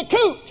all a bunch of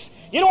kooks.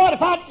 You know what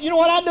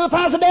I'd do if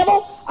I was the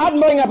devil? I'd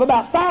bring up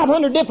about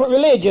 500 different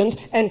religions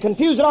and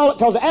confuse it all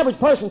because the average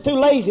person's too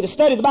lazy to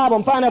study the Bible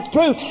and find out the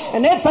truth.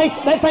 And they'd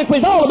think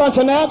we're all a bunch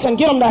of nuts and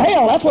get them to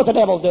hell. That's what the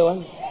devil's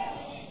doing.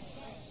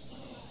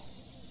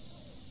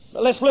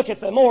 But let's look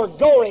at the more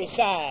gory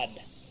side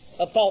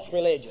of false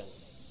religion.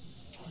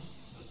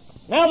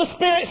 Now the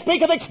Spirit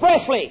speaketh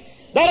expressly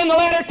that in the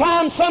latter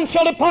times some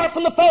shall depart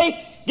from the faith,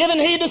 giving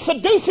heed to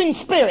seducing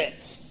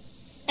spirits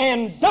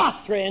and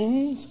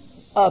doctrines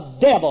of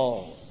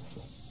devils.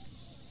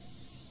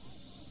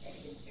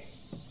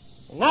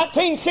 In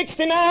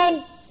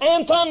 1969,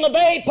 Anton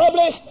LaVey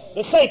published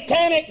the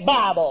Satanic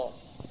Bible.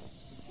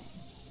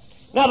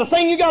 Now the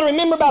thing you got to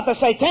remember about the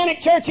Satanic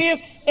Church is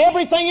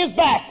everything is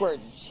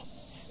backwards.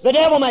 The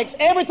devil makes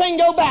everything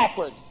go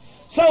backwards.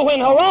 So when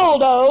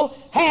Geraldo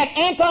had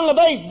Anton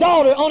LaVey's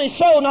daughter on his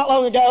show not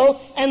long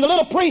ago, and the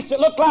little priest that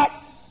looked like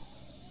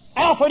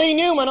Alfred E.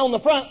 Newman on the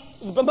front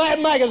of the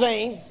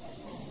magazine,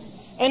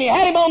 and he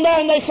had him on there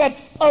and they said,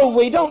 oh,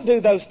 we don't do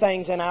those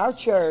things in our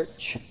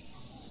church.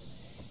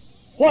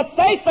 What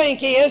they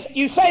think is,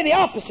 you say the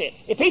opposite.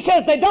 If he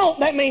says they don't,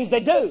 that means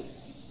they do.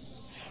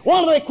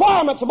 One of the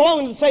requirements of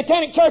belonging to the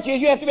Satanic Church is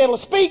you have to be able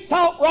to speak,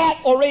 talk, write,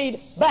 or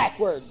read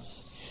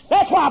backwards.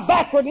 That's why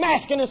backward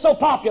masking is so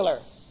popular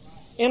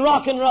in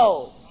rock and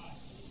roll.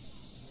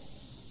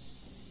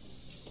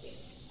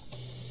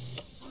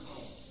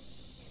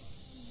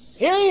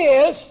 Here he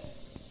is,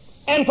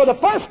 and for the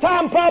first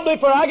time probably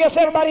for I guess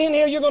everybody in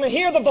here, you're going to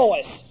hear the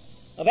voice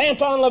of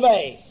Anton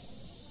LaVey.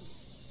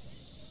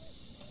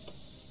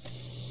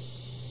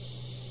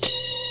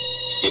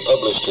 He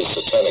published his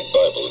Satanic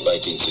Bible in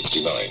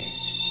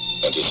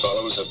 1969, and his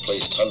followers have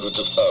placed hundreds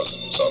of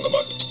thousands on the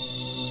market.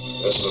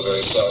 This is a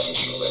very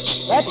selfish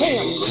religion. That's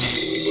him.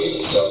 We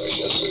believe in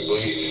selfishness. We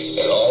believe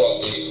in all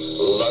of the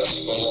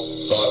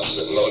lustful thoughts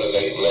that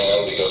motivate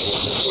man because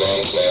this is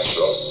man's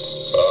natural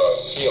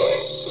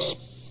feeling.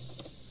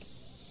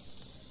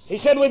 He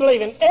said we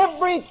believe in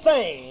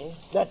everything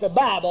that the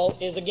Bible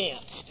is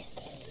against.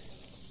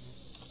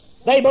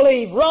 They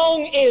believe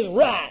wrong is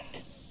right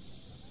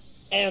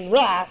and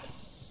right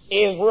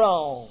is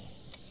wrong.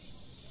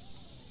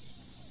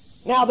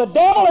 Now the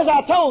devil, as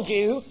I told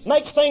you,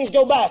 makes things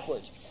go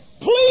backwards.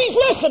 Please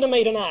listen to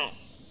me tonight.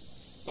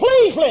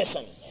 Please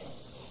listen.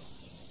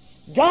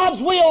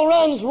 God's will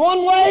runs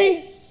one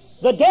way,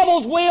 the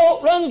devil's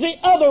will runs the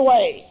other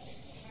way.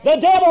 The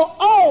devil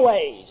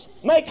always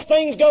makes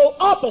things go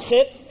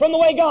opposite from the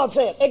way God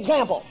said.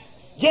 Example,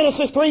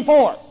 Genesis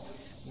 3:4.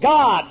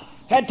 God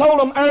had told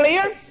them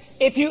earlier,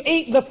 if you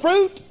eat the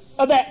fruit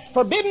of that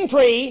forbidden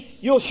tree,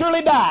 you'll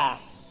surely die.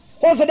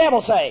 What does the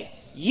devil say?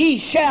 Ye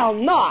shall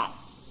not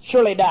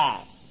surely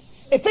die.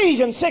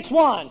 Ephesians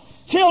 6:1.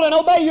 Children,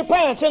 obey your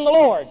parents in the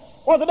Lord.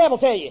 What does the devil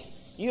tell you?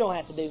 You don't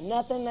have to do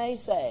nothing they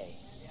say.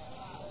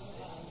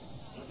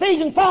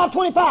 Ephesians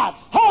 5:25.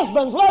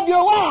 Husbands, love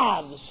your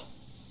wives.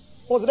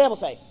 What does the devil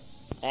say?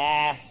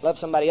 Love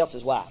somebody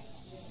else's wife.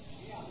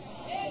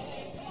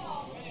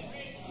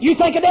 You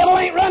think the devil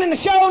ain't running the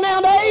show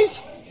nowadays?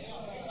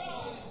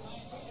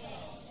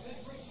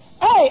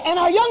 Hey, and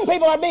our young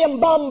people are being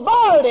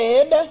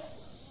bombarded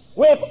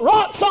with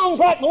rock songs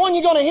like the one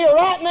you're going to hear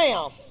right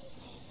now.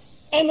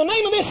 And the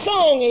name of this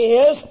song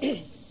is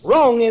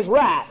Wrong is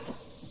Right.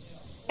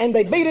 And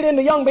they beat it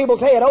into young people's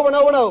head over and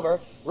over and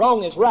over.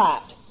 Wrong is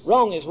right.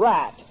 Wrong is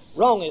right.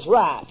 Wrong is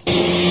right.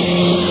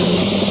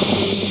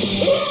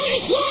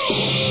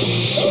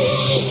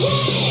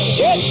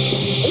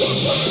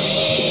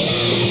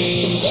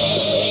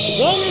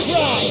 Wrong is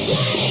right.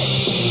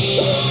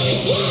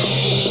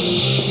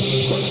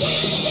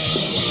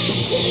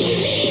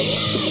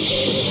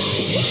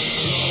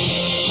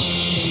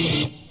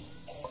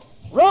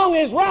 Wrong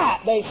is right,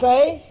 they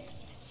say.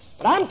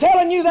 But I'm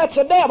telling you that's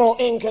the devil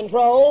in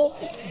control.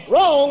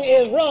 Wrong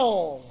is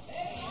wrong.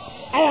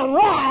 And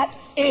right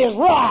is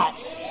right.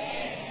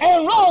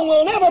 And wrong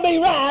will never be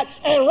right,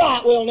 and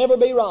right will never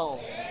be wrong.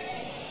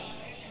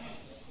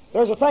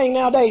 There's a thing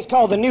nowadays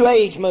called the New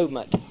Age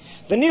movement.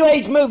 The New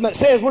Age movement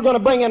says we're going to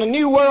bring in a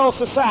new world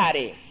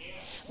society.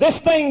 This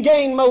thing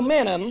gained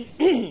momentum,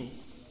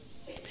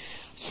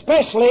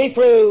 especially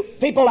through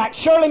people like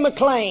Shirley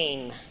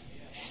MacLaine.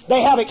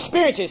 They have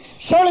experiences.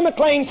 Shirley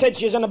MacLaine said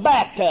she's in a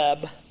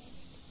bathtub,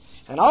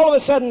 and all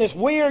of a sudden this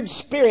weird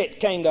spirit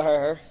came to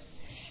her,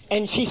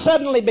 and she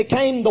suddenly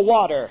became the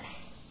water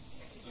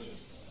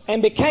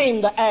and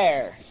became the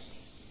air.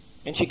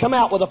 And she come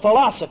out with a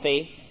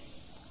philosophy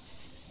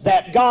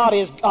that God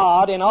is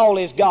God and all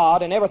is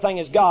God and everything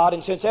is God,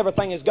 and since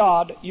everything is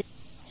God,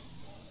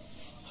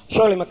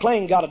 Shirley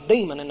MacLaine got a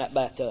demon in that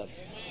bathtub.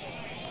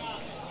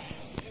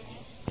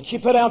 And she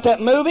put out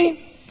that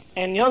movie,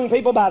 and young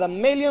people by the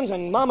millions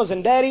and mamas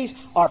and daddies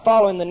are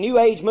following the New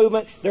Age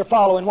movement. They're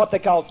following what they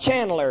call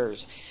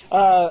channelers.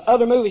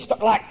 Other movies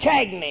like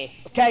Cagney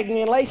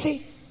and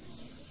Lacey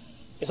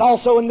is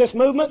also in this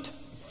movement.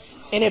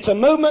 And it's a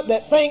movement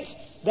that thinks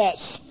that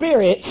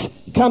spirits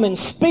come and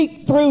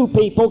speak through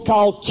people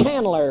called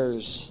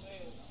channelers.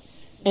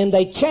 And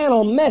they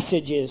channel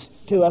messages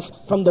to us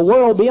from the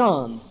world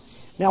beyond.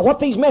 Now what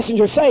these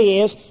messengers say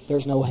is,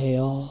 there's no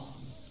hell.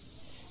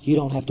 You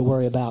don't have to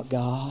worry about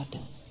God.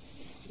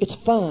 It's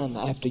fun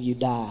after you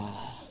die.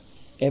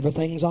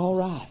 Everything's all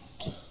right.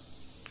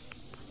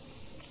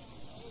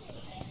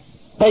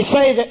 They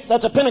say that,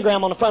 that's a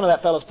pentagram on the front of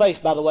that fellow's face,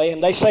 by the way,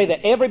 and they say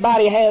that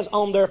everybody has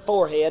on their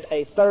forehead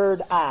a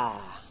third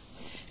eye.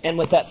 And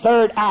with that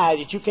third eye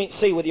that you can't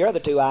see with your other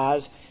two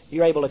eyes,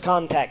 you're able to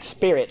contact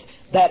spirits.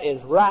 That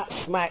is right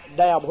smack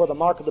dab where the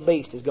mark of the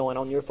beast is going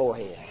on your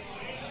forehead.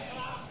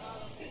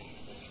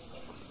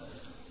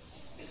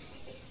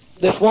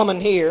 This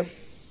woman here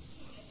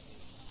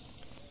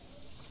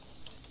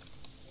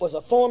was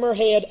a former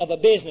head of a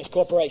business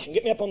corporation.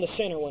 Get me up on the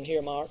center one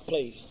here, Mark,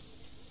 please.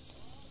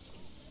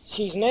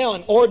 She's now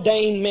an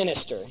ordained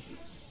minister.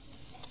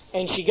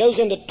 And she goes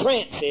into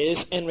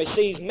trances and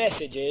receives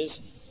messages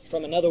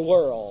from another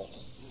world,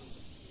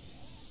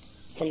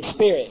 from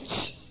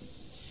spirits.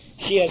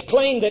 She has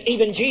claimed that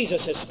even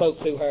Jesus has spoke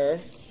through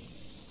her,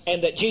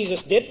 and that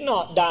Jesus did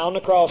not die on the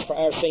cross for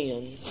our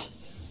sins,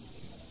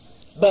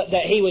 but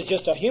that he was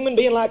just a human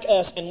being like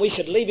us, and we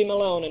should leave him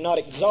alone and not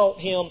exalt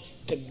him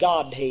to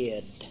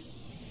Godhead.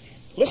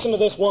 Listen to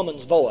this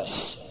woman's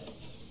voice.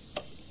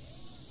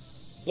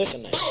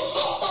 Listen now.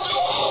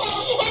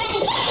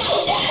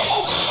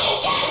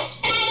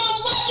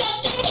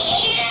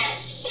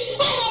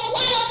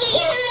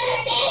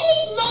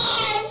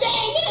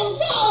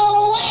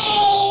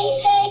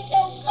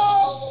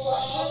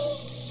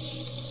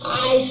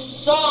 I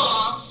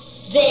saw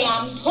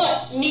them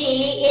put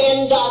me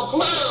in the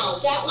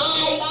ground.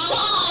 I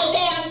saw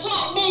them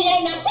put me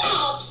in the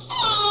ground.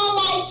 Oh,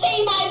 I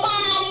see my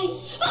body.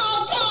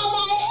 Oh, God,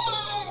 my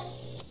heart.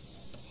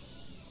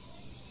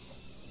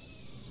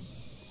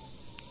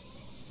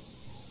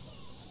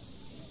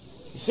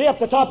 You see up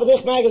the top of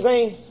this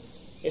magazine?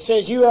 It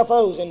says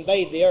UFOs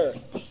invade the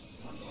earth.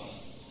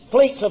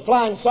 Fleets of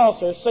flying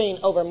saucers seen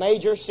over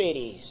major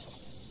cities.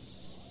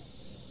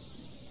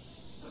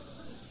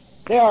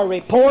 There are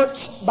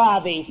reports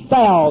by the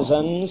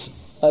thousands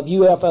of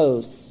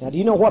UFOs. Now, do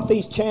you know what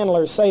these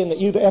channelers saying that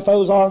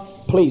UFOs are?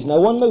 Please, no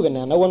one moving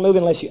now. No one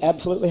moving unless you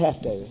absolutely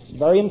have to. It's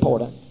very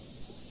important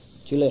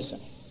that you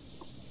listen.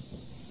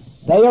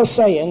 They are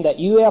saying that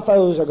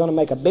UFOs are going to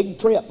make a big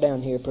trip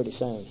down here pretty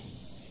soon.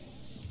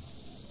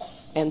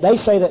 And they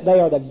say that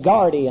they are the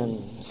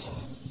guardians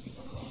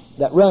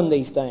that run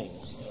these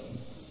things.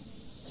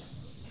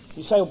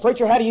 You say, well,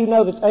 preacher, how do you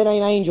know that it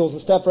ain't angels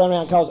and stuff running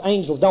around? Because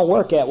angels don't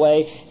work that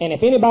way. And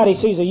if anybody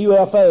sees a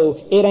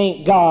UFO, it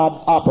ain't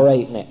God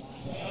operating it.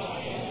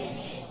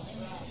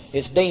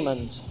 It's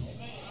demons.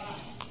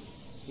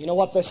 You know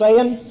what they're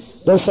saying?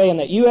 They're saying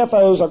that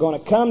UFOs are going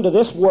to come to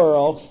this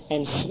world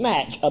and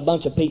snatch a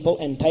bunch of people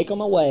and take them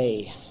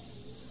away.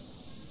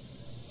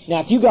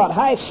 Now, if you got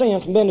half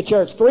sense and been to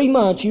church 3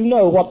 months, you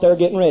know what they're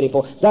getting ready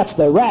for. That's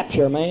the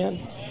rapture,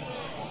 man.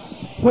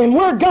 When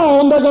we're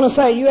gone, they're going to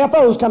say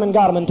UFOs come and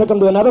got them and took them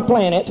to another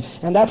planet,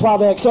 and that's why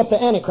they accept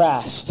the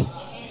Antichrist.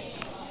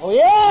 Oh,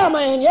 yeah,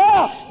 man,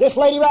 yeah. This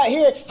lady right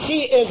here,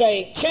 she is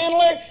a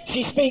channeler.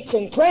 She speaks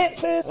in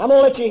trances. I'm going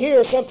to let you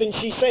hear something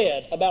she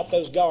said about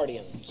those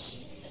guardians.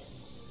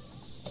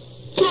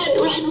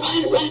 Run.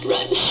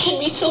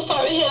 Henry's so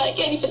far ahead I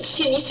can't even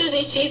see him. He says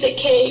he sees a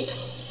cave.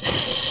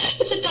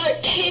 It's a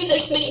dark cave.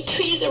 There's many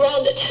trees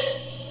around it.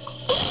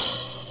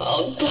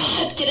 Oh,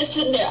 God, get us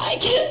in there. I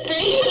can't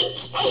breathe.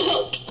 It's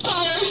fire.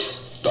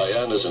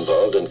 Diane is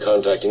involved in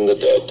contacting the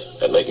dead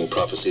and making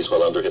prophecies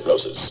while under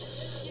hypnosis.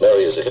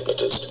 Mary is a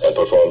hypnotist and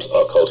performs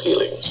occult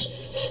healings.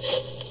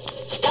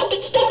 Stop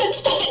it.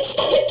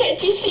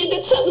 Can't you see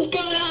that something's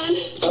going on?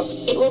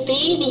 It will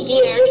be the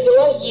year,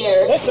 your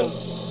year,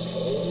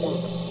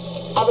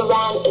 of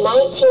around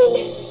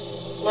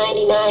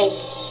 1999.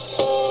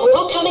 We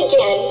will come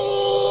again.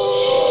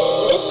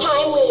 This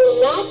time we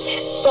will not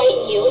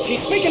frighten you.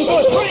 She's speaking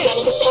for the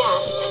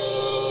past.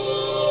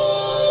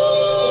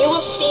 You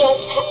will see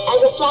us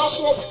as a flash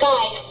in the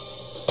sky.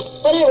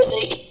 Whatever is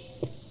it?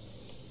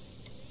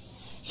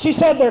 She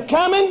said they're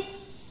coming,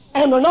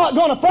 and they're not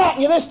going to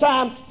frighten you this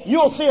time.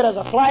 You'll see it as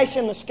a flash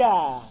in the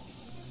sky.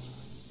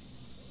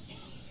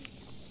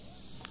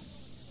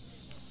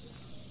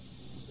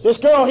 This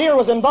girl here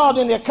was involved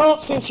in the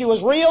occult since she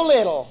was real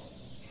little.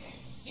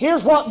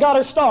 Here's what got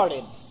her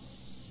started.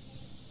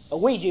 A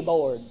Ouija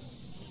board.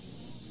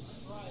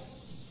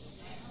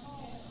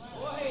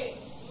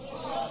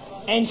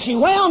 And she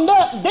wound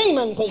up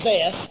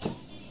demon-possessed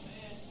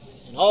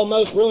and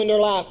almost ruined her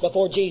life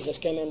before Jesus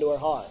came into her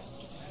heart.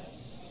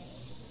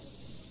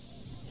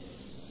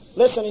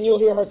 Listen and you'll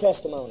hear her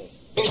testimony.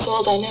 Years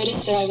old, I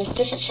noticed that I was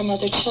different from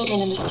other children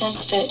in the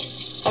sense that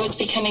I was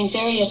becoming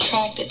very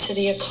attracted to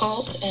the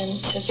occult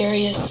and to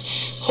various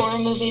horror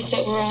movies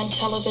that were on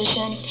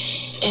television,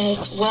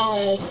 as well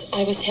as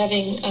I was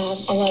having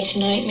a lot of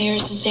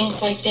nightmares and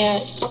things like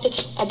that.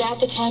 About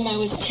the time I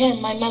was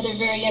 10, my mother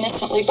very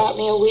innocently bought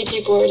me a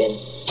Ouija board, and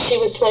she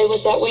would play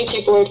with that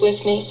Ouija board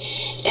with me.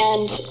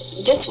 And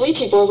this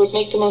Ouija board would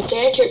make the most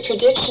accurate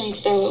predictions,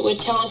 though. It would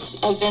tell us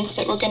events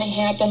that were going to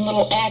happen,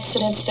 little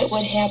accidents that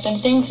would happen,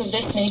 things of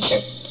this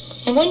nature.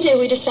 And one day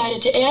we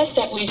decided to ask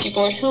that Ouija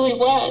board who he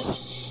was,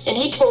 and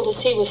he told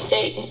us he was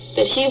Satan,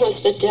 that he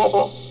was the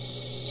devil.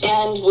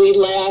 And we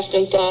laughed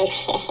and thought,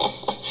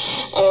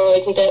 oh,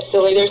 isn't that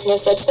silly? There's no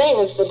such thing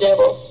as the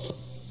devil.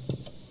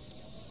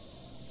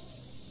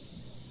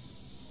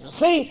 Now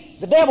see,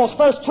 the devil's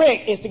first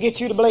trick is to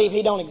get you to believe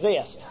he don't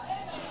exist.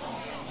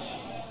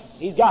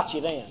 He's got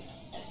you then.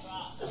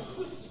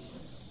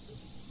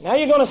 Now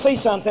you're going to see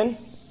something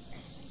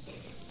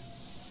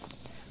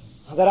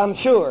that I'm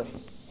sure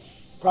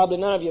probably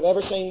none of you have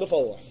ever seen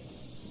before.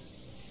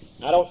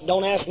 Now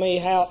don't ask me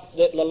how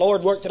the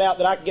Lord worked it out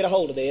that I could get a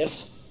hold of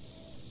this.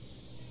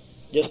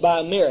 Just by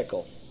a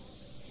miracle.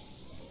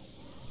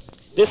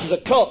 This is a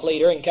cult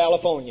leader in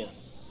California.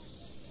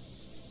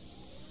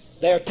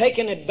 They're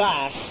taking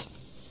advice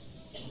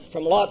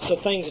from lots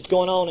of things that's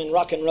going on in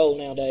rock and roll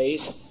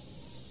nowadays,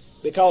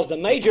 because the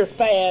major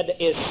fad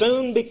is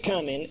soon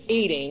becoming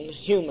eating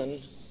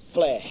human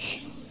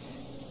flesh.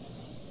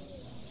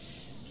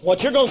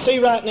 What you're going to see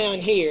right now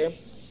and here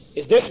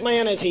is this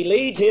man as he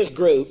leads his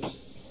group,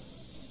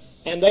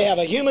 and they have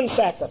a human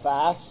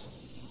sacrifice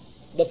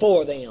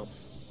before them.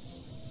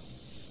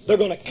 They're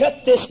going to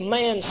cut this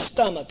man's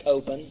stomach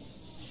open,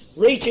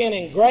 reach in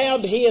and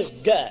grab his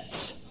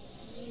guts,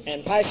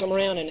 and pass them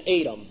around and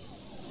eat them.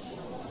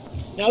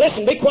 Now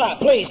listen, be quiet,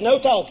 please, no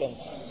talking.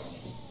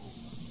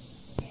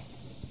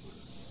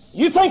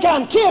 You think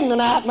I'm kidding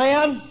tonight,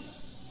 man?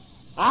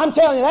 I'm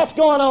telling you, that's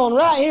going on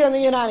right here in the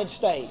United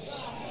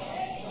States.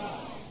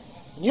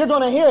 You're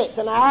going to hear it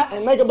tonight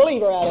and make a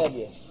believer out of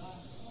you.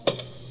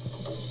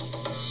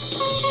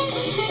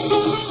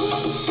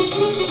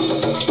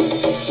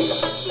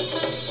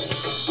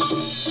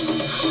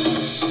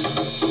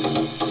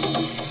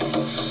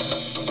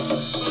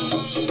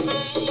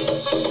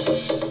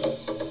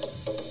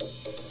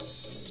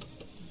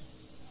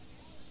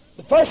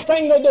 The first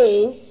thing they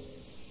do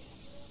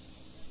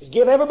is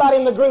give everybody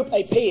in the group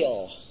a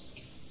pill,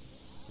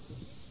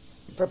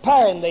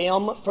 preparing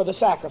them for the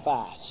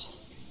sacrifice.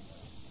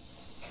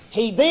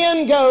 He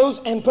then goes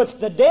and puts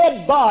the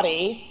dead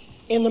body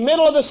in the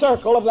middle of the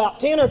circle of about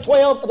 10 or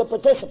 12 of the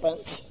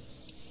participants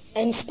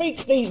and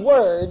speaks these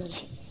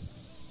words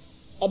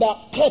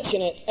about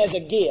touching it as a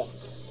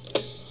gift.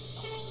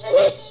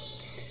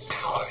 This is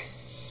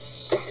ours.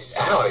 This is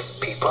ours,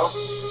 people.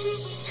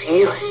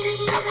 Feel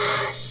it. Come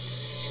on.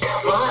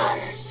 Come on.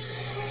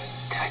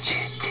 touch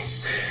it.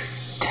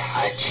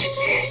 Touch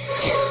it.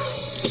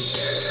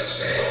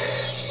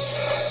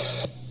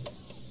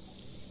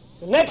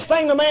 The next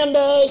thing the man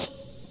does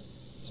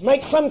is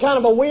make some kind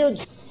of a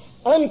weird,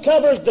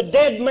 uncovers the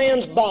dead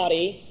man's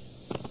body,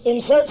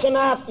 inserts a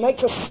knife,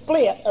 makes a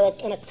split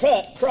and a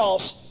cut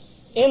across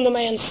in the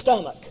man's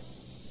stomach.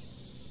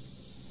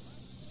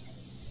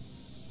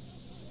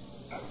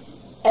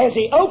 As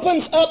he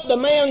opens up the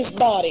man's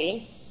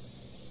body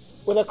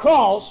with a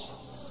cross,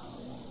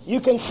 you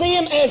can see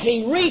him as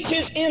he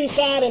reaches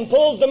inside and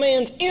pulls the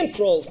man's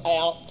entrails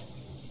out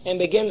and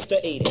begins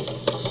to eat it.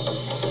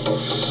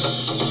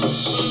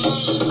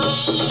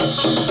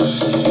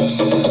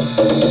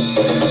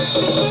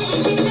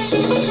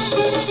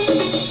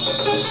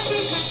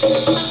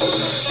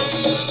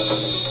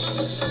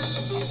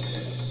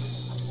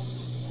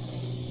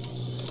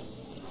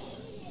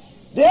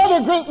 The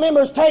other group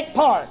members take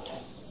part.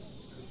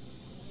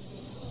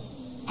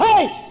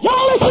 Hey,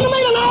 y'all listen to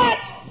me tonight!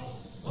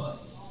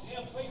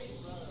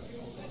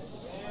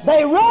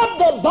 They rub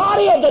the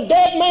body of the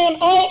dead man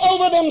all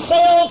over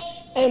themselves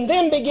and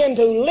then begin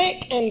to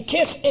lick and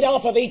kiss it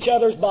off of each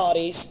other's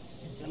bodies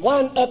and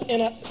wind up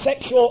in a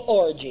sexual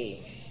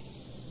orgy.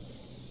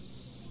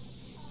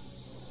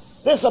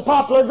 This is a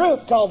popular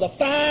group called the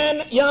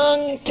Fine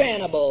Young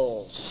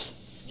Cannibals.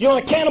 You know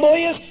what a cannibal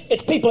is?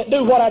 It's people that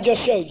do what I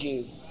just showed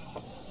you.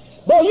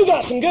 Boy, you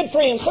got some good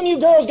friends. Some of you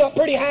girls got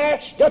pretty hair,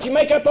 got your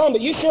makeup on,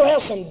 but you sure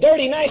have some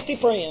dirty, nasty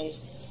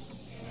friends.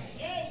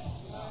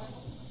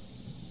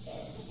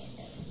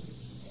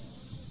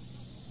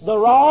 The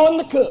raw and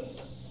the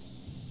cooked.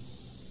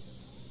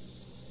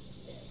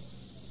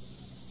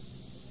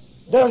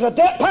 There's a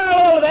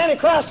parallel to the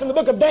Antichrist in the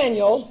book of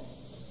Daniel.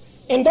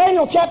 In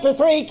Daniel chapter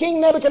 3,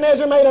 King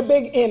Nebuchadnezzar made a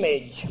big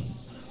image.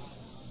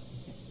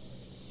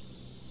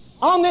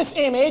 On this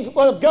image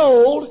of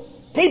gold,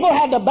 people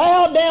had to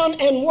bow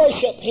down and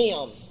worship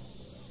him.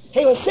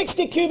 He was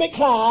 60 cubits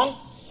high.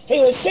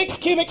 He was 6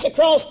 cubits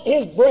across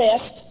his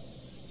breast.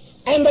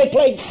 And they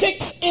played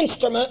 6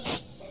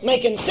 instruments,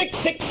 making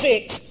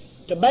 666,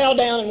 to bow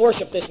down and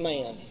worship this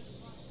man.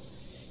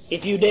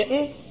 If you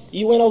didn't,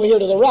 you went over here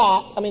to the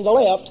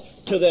left,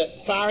 to the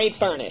fiery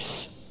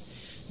furnace.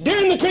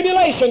 During the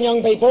tribulation,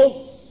 young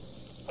people,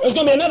 there's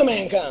going to be another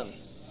man come.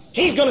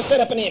 He's going to set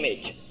up an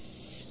image.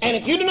 And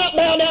if you do not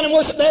bow down and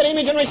worship that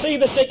image and receive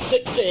the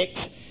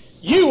 666,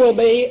 you will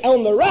be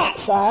on the right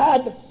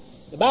side.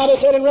 The Bible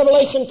said in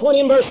Revelation 20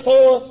 and verse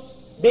 4,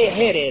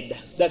 beheaded.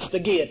 That's the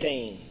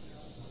guillotine.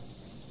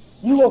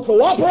 You will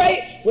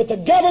cooperate with the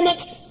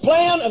government's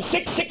plan of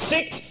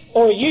 666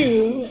 or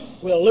you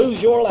will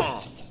lose your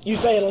life. You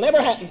say it'll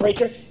never happen,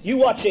 preacher. You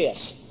watch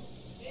this.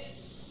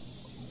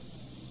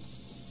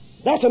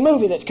 That's a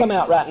movie that's come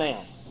out right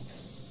now.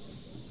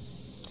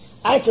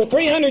 After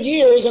 300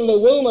 years in the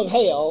womb of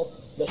hell,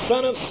 the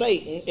son of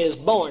Satan is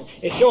born.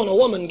 It's showing a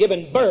woman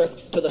giving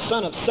birth to the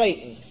son of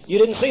Satan. You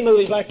didn't see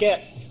movies like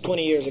that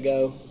 20 years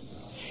ago.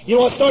 You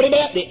know what started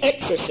that? The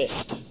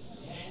Exorcist.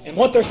 And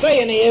what they're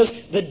saying is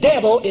the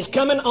devil is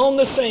coming on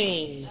the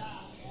scene.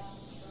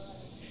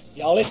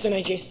 Y'all listening,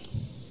 ain't you?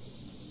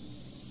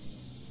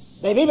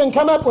 They've even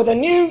come up with a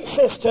new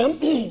system,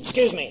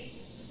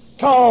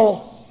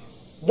 called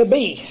the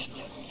beast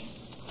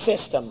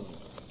system.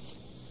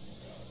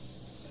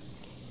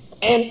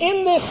 And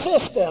in this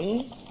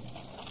system,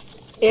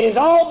 it is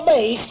all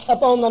based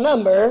upon the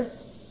number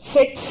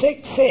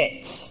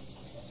 666.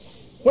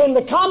 When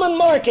the common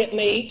market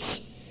meets,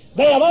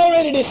 they have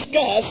already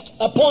discussed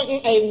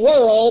appointing a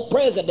world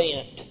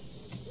president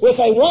with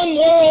a one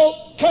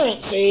world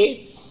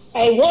currency,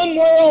 a one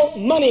world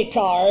money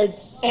card,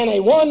 and a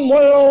one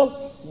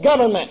world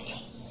government.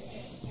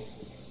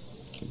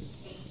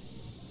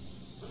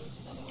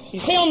 You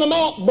see on the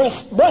map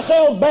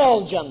Brussels,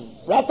 Belgium,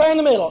 right there in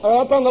the middle,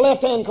 or up on the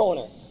left-hand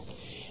corner.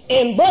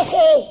 In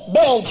Brussels,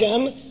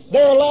 Belgium,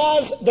 there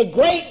lies the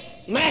great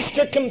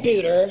master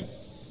computer.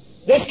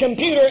 This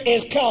computer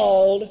is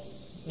called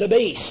the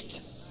Beast.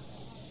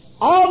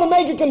 All the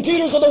major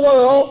computers of the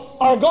world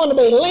are going to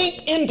be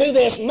linked into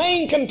this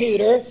main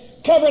computer,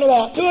 covering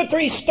about 2 or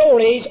 3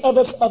 stories of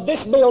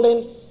this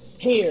building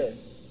here.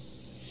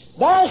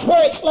 That's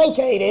where it's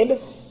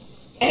located,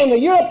 and the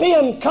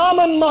European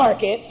Common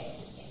Market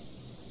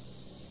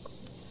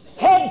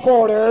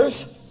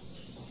headquarters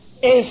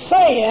is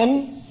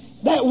saying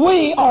that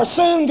we are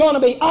soon going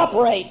to be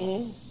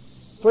operating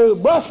through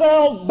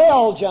Brussels,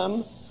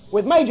 Belgium,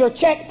 with major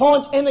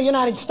checkpoints in the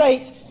United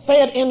States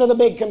fed into the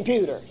big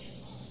computer.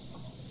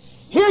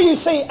 Here you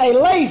see a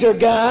laser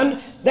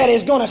gun that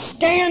is going to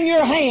scan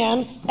your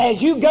hand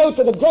as you go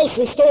to the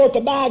grocery store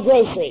to buy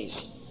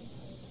groceries.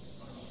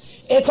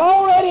 It's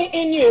already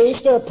in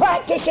use. They're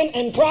practicing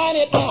and trying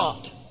it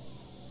out.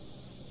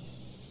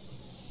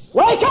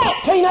 Wake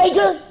up,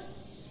 teenager!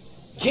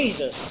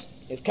 Jesus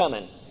is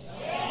coming.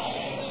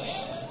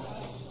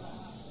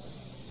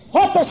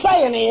 What they're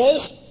saying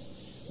is,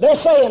 they're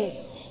saying,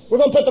 we're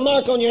going to put the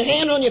mark on your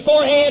hand, on your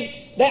forehead,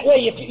 That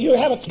way, if you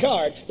have a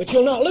card, but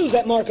you'll not lose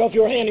that mark off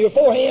your hand or your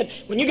forehead.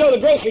 When you go to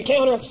the grocery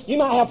counter, you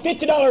might have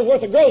 $50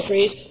 worth of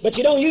groceries, but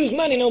you don't use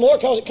money no more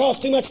because it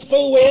costs too much to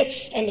fool with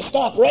and to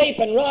stop rape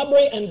and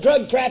robbery and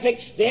drug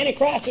traffic. The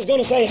Antichrist is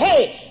going to say,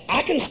 hey,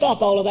 I can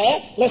stop all of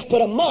that. Let's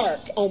put a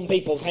mark on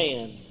people's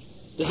hand.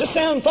 Does this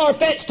sound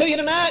far-fetched to you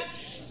tonight?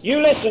 You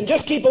listen,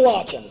 just keep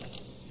a-watching.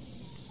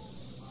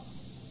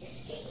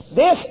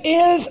 This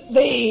is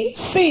the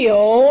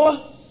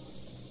seal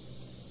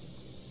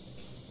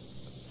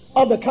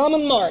of the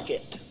common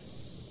market.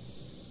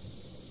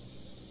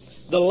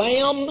 The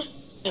Lamb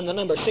and the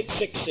number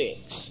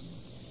 666.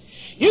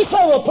 You say,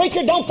 well,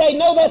 preacher, don't they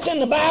know that's in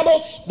the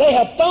Bible? They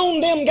have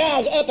phoned them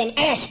guys up and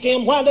asked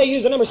them why they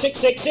use the number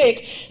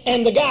 666,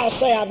 and the guys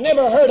say, I've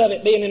never heard of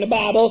it being in the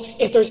Bible.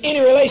 If there's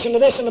any relation to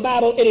this in the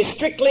Bible, it is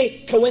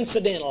strictly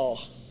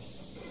coincidental.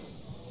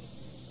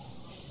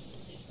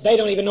 They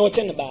don't even know it's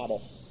in the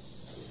Bible.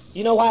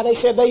 You know why they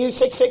said they use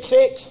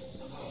 666?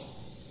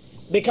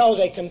 Because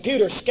a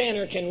computer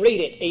scanner can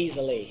read it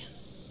easily.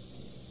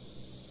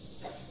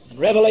 And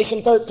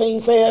Revelation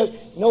 13 says,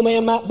 no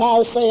man might buy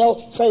or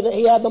sell, say that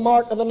he had the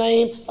mark of the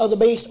name of the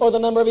beast or the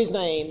number of his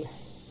name.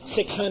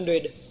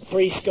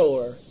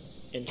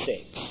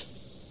 666.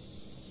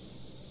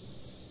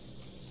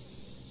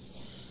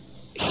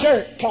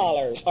 Shirt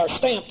collars are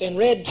stamped in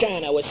red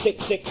china with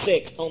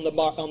 666 on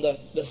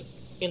the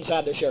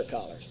inside their shirt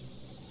collars.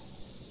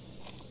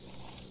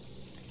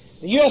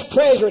 The U.S.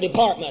 Treasury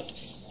Department,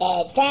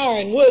 Fire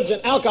and Woods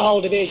and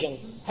Alcohol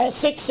Division, has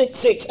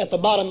 666 at the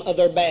bottom of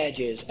their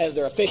badges as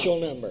their official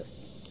number.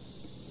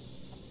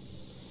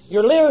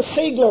 Your Lear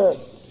Siegler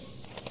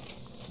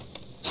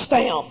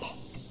stamp,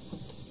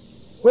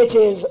 which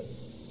is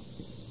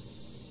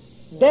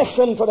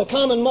destined for the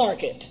common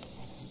market,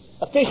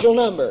 official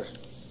number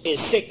is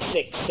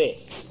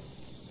 666.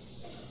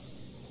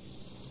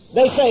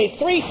 They say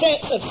 3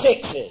 sets of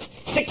sixes.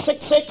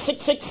 666,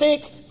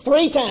 666,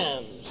 3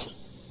 times.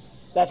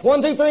 That's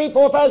 1, 2, 3,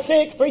 4, 5,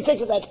 6, 3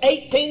 sixes. That's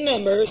 18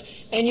 numbers.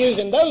 And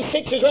using those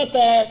sixes right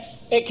there,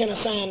 it can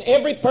assign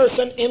every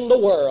person in the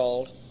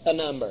world a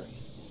number.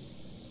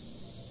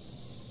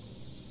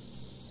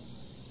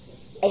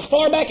 As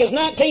far back as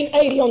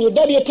 1980 on your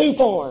W-2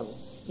 form,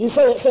 you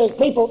see it says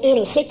people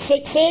enter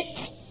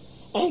 666,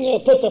 and you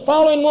put the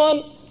following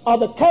one are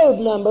the code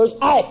numbers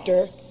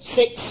after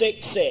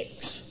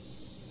 666.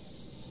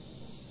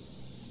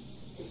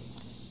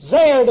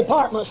 Zayre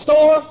department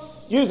store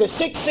uses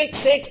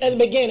 666 as the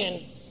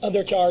beginning of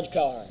their charge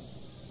card.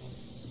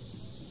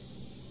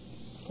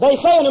 They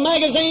say in a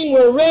magazine,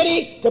 we're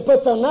ready to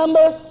put the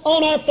number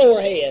on our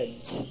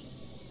foreheads.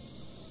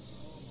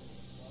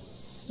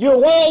 Your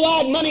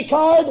worldwide money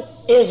card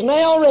is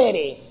now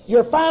ready.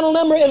 Your final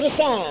number is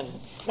assigned.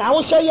 Now I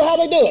want to show you how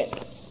they do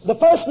it. The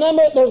first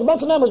number, there's a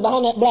bunch of numbers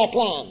behind that black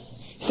line.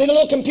 See the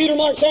little computer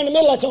marks there in the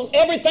middle? That's on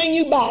everything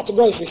you buy at the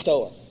grocery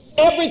store.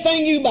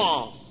 Everything you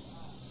buy.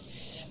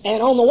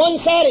 And on the one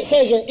side it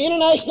says your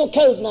international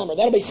code number.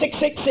 That'll be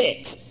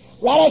 666.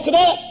 Right after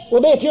that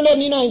will be, if you're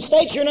living in the United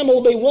States, your number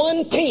will be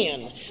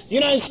 110. The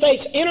United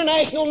States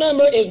international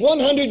number is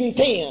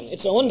 110.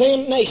 It's a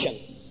 110 nation.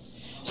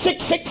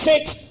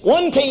 666,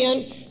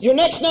 110. Your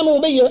next number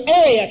will be your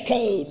area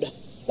code,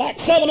 like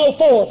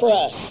 704 for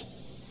us.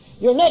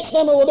 Your next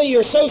number will be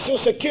your Social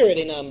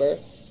Security number,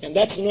 and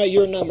that's the way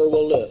your number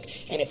will look.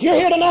 And if you're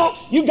here tonight,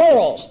 you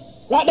girls,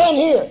 right down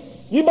here,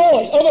 you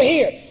boys over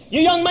here,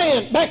 you young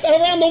man back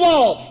around the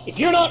wall, if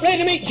you're not ready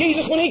to meet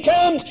Jesus when He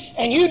comes,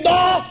 and you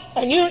die,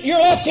 and you're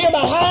left here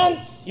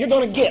behind, you're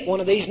going to get one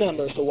of these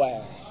numbers to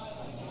wear.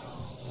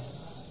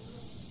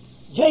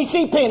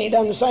 J.C. Penney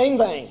done the same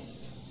thing.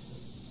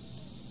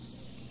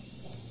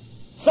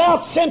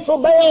 South Central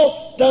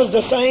Bell does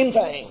the same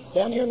thing,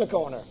 down here in the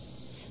corner.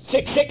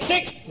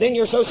 666, then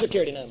your Social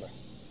Security number.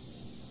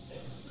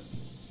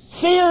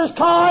 Sears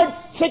card,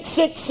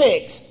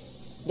 666,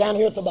 down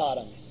here at the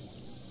bottom.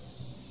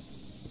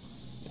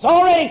 It's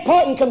already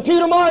putting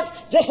computer marks,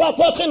 just like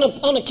what's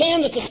on the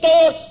cans at the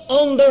store,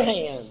 on their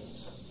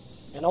hands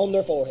and on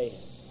their foreheads.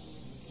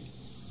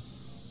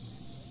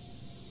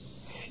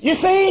 You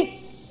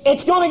see,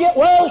 it's going to get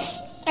worse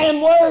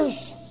and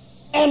worse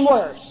and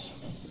worse.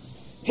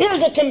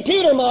 Here's a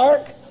computer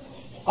mark.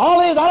 All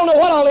these, I don't know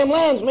what all them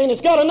lines mean.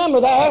 It's got a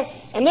number there.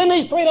 And then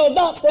these 3 little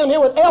dots down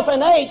here with F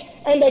and H,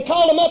 and they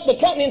called them up to the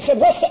company and said,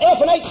 what's the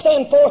F and H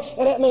stand for?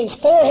 And it means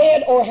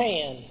forehead or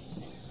hand.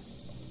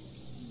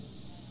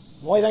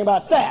 What do you think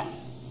about that,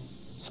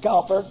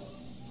 scoffer?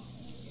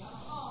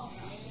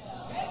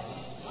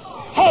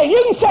 Hey,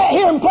 you can sit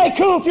here and play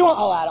cool if you want.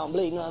 Oh, I don't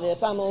believe none of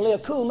this. I'm only a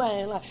cool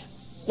man.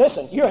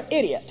 Listen, you're an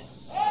idiot.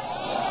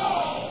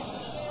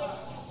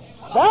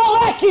 So I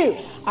don't like you.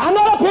 I'm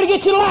not up here to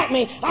get you to like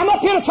me. I'm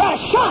up here to try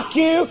to shock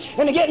you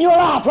into getting your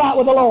life right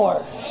with the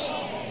Lord.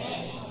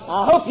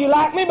 I hope you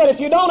like me, but if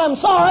you don't, I'm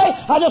sorry.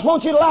 I just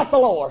want you to like the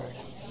Lord.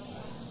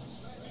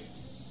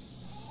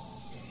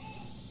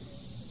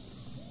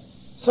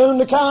 Soon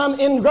to come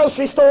in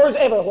grocery stores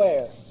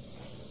everywhere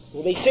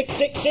will be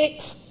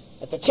 666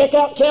 at the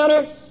checkout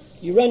counter,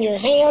 You run your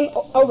hand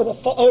over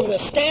the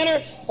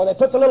scanner, or they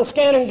put the little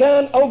scanning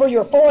gun over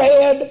your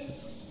forehead,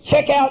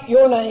 check out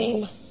your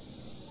name,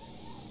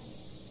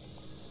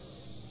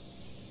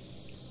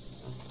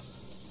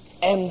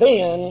 and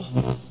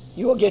then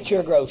you will get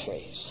your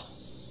groceries.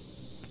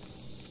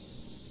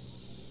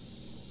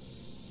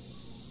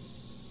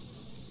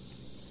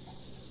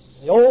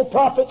 The old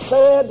prophet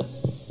said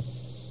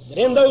that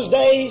in those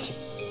days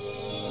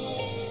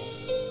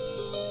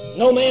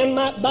no man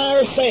might buy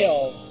or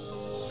sell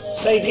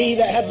save he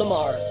that had the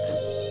mark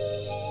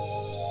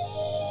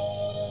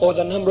or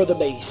the number of the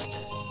beast.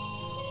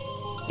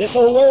 This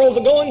whole world's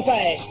a-going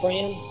fast,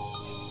 friend.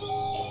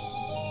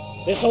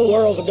 This whole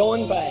world's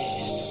a-going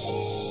fast.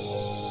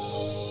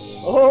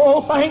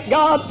 Oh, thank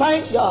God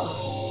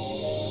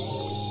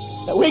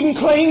that we can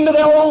cling to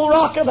the old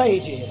rock of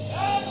ages.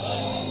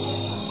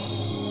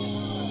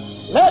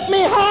 Let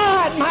me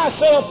hide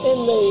myself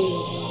in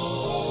thee.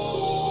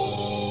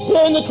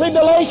 During the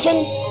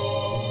tribulation,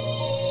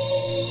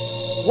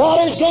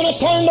 water's going to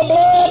turn to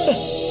blood.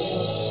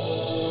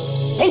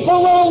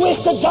 People will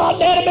wish to God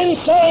they'd have been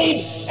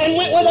saved and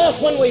went with us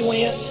when we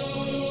went.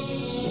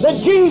 The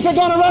Jews are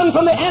going to run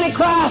from the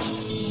Antichrist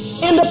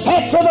into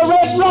Petra, the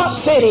red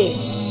rock city,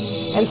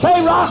 and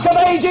say, Rock of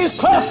Ages,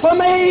 cleft for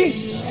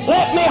me.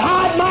 Let me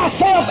hide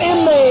myself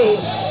in thee.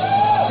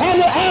 And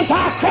the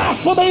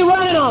Antichrist will be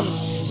running them.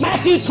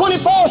 Matthew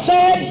 24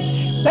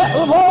 said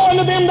that woe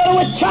unto them that are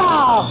with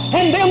child,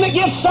 and them that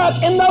give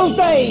suck in those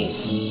days.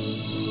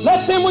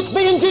 Let them which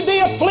be in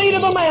Judea flee to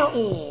the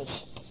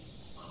mountains.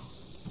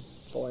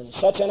 For in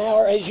such an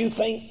hour as you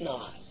think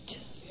not,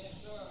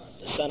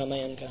 the Son of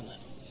Man cometh.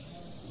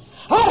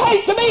 I'd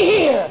hate to be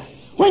here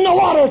when the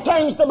water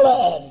turns to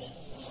blood.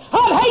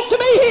 I'd hate to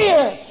be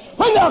here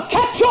when they'll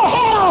catch your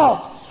head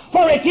off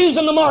for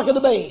refusing the mark of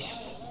the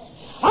beast.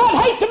 I'd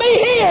hate to be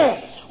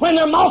here when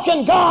they're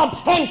mocking God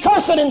and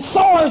cursing and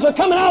sores are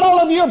coming out all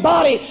over your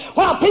body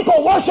while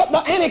people worship the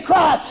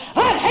Antichrist.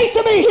 I'd hate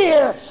to be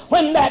here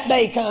when that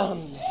day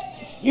comes.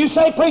 You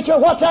say, preacher,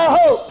 what's our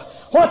hope?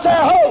 What's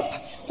our hope?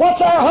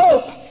 What's our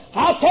hope?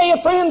 I'll tell you,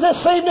 friends,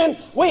 this evening,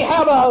 we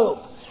have a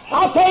hope.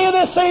 I'll tell you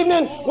this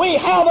evening, we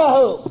have a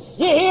hope.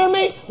 You hear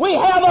me? We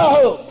have a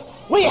hope.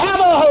 We have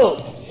a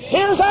hope.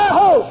 Here's our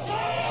hope.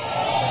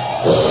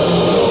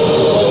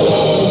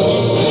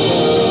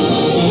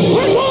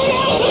 We're going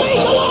out to meet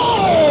the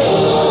Lord.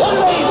 What do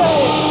they say?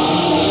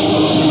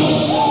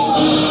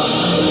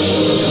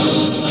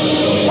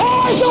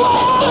 There's the way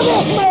out of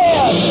this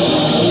mess.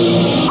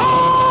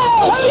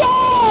 Hallelujah!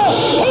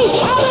 He's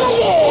coming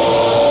again.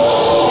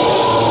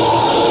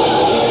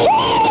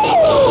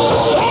 Woo!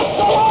 Bless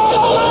the Lord,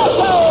 oh my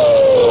soul.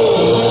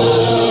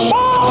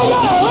 Oh, you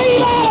gotta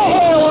leave out of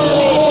here one of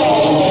these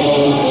days.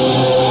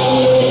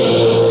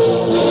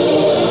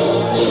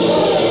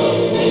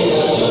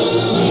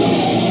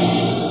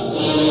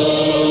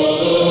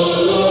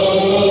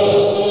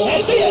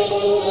 That's it.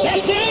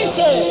 That's the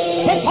answer.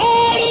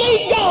 Prepare to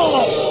meet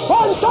God.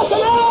 For in such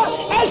an hour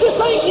as you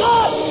think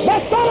not, the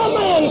Son of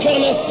Man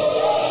cometh.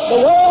 The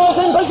world's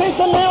in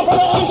position now for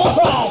the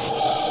Antichrist.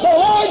 The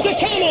Lord's a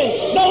coming.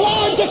 The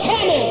Lord's a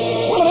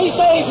coming. One of these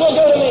days we'll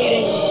go to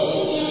meet Him.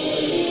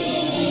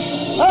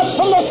 Up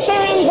from the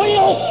steering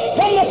wheels,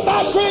 from the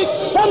factories,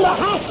 from the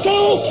high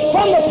school,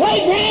 from the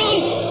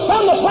playground,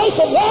 from the place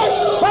of work,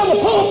 from the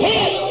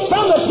pulpit,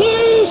 from the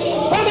pews,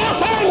 from out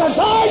there in the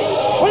garden,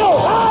 we'll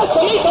rise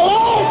to meet the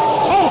Lord,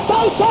 and so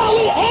shall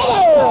we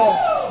ever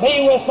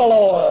be with the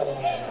Lord.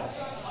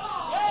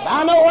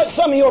 I know what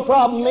some of your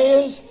problem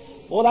is.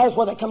 Well, there's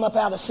where they come up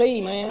out of the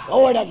sea, man.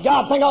 Glory to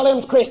God. Think all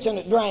them Christians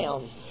that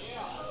drown.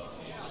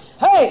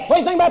 Hey, what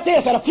do you think about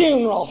this at a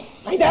funeral?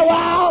 Ain't that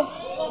wild?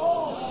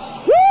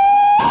 Woo!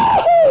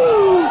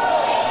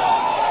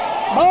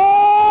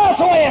 Oh, that's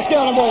the way it's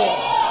gonna be.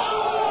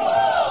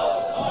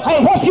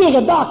 Hey, what if you was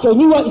a doctor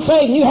and you wasn't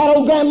saved and you had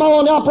old grandma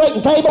on the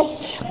operating table?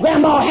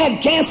 Grandma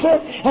had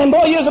cancer, and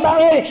boy, you was about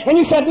ready, and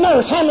you said,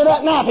 nurse, hand me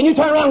that knife, and you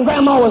turned around and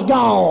grandma was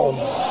gone.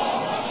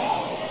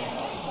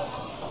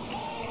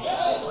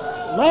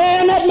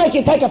 Man, that'd make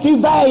you take a few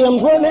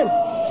Valiums, wouldn't it?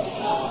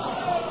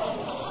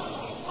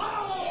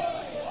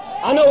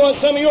 I know what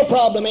some of your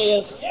problem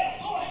is.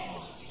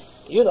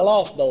 You're the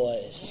lost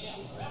boys.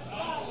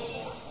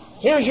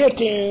 Here's your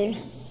tune.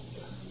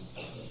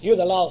 You're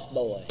the lost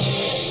boys.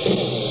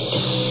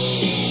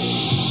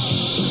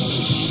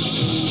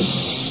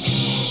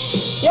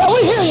 Yeah,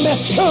 we hear you,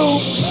 Mr.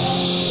 Cool.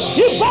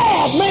 You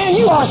bad, man.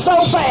 You are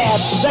so bad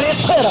that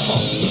it's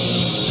pitiful.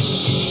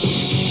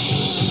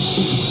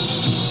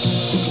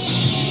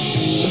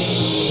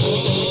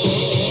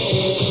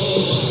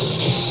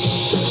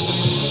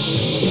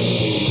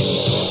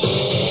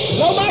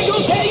 Nobody's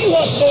going to tell you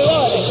what to do,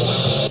 are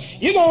they?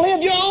 You're going to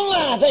live your own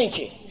life, ain't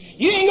you?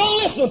 You ain't going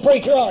to listen to the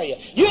preacher, are you?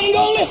 You ain't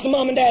going to listen to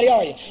Mom and Daddy,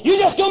 are you? You're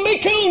just going to be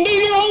cool and do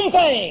your own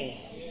thing.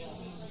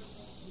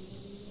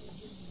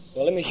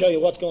 Well, let me show you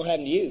what's going to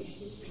happen to you.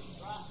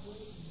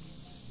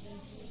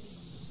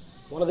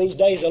 One of these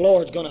days, the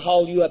Lord's going to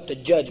haul you up to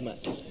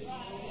judgment.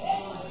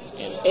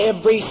 And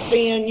every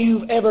sin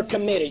you've ever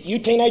committed, you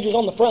teenagers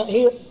on the front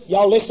here,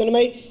 y'all listen to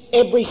me,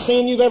 every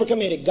sin you've ever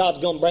committed, God's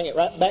going to bring it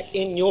right back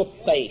in your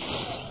face.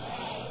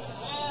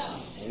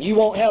 And you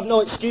won't have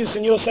no excuse,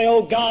 and you'll say,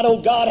 oh God,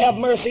 have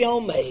mercy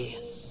on me.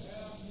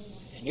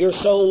 And your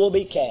soul will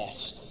be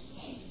cast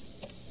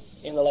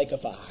in the lake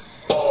of fire.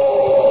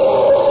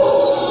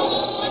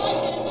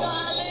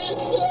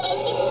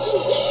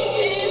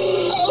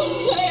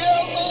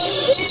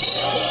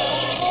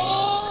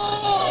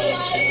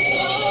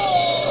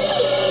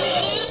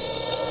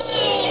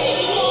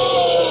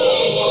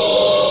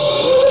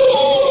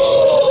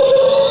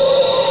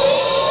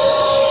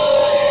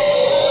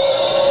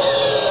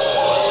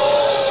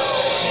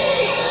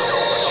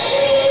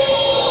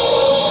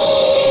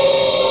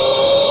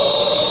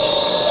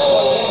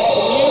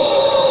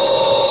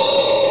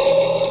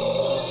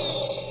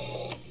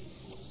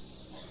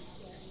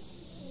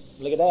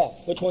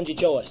 Which one's your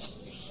choice?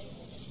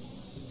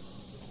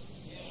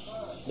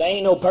 There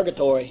ain't no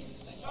purgatory.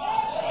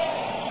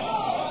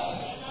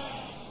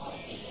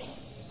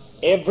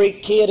 Every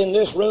kid in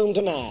this room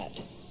tonight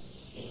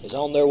is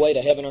on their way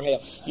to heaven or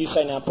hell. You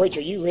say, now,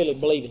 preacher, you really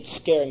believe in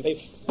scaring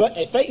people. But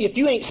if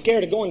you ain't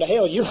scared of going to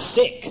hell, you're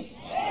sick.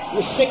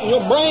 You're sick in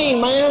your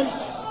brain, man.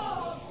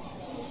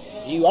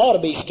 You ought to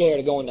be scared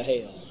of going to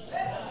hell.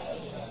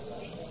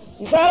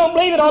 You say, I don't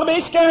believe it ought to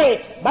be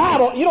scary.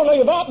 Bible, you don't know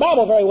your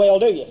Bible very well,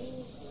 do you?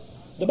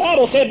 The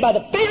Bible said, by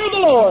the fear of the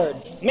Lord,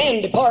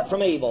 men depart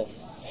from evil.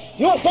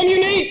 You know what some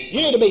you need?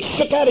 You need to be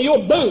shook out of your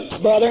boots,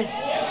 brother.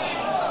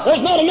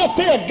 There's not enough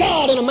fear of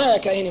God in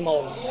America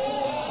anymore.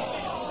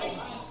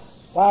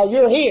 While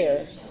you're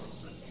here,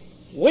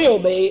 we'll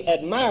be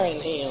admiring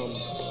Him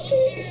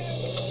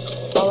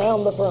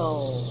around the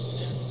throne.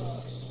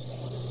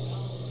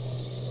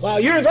 While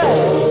you're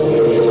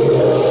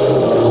there,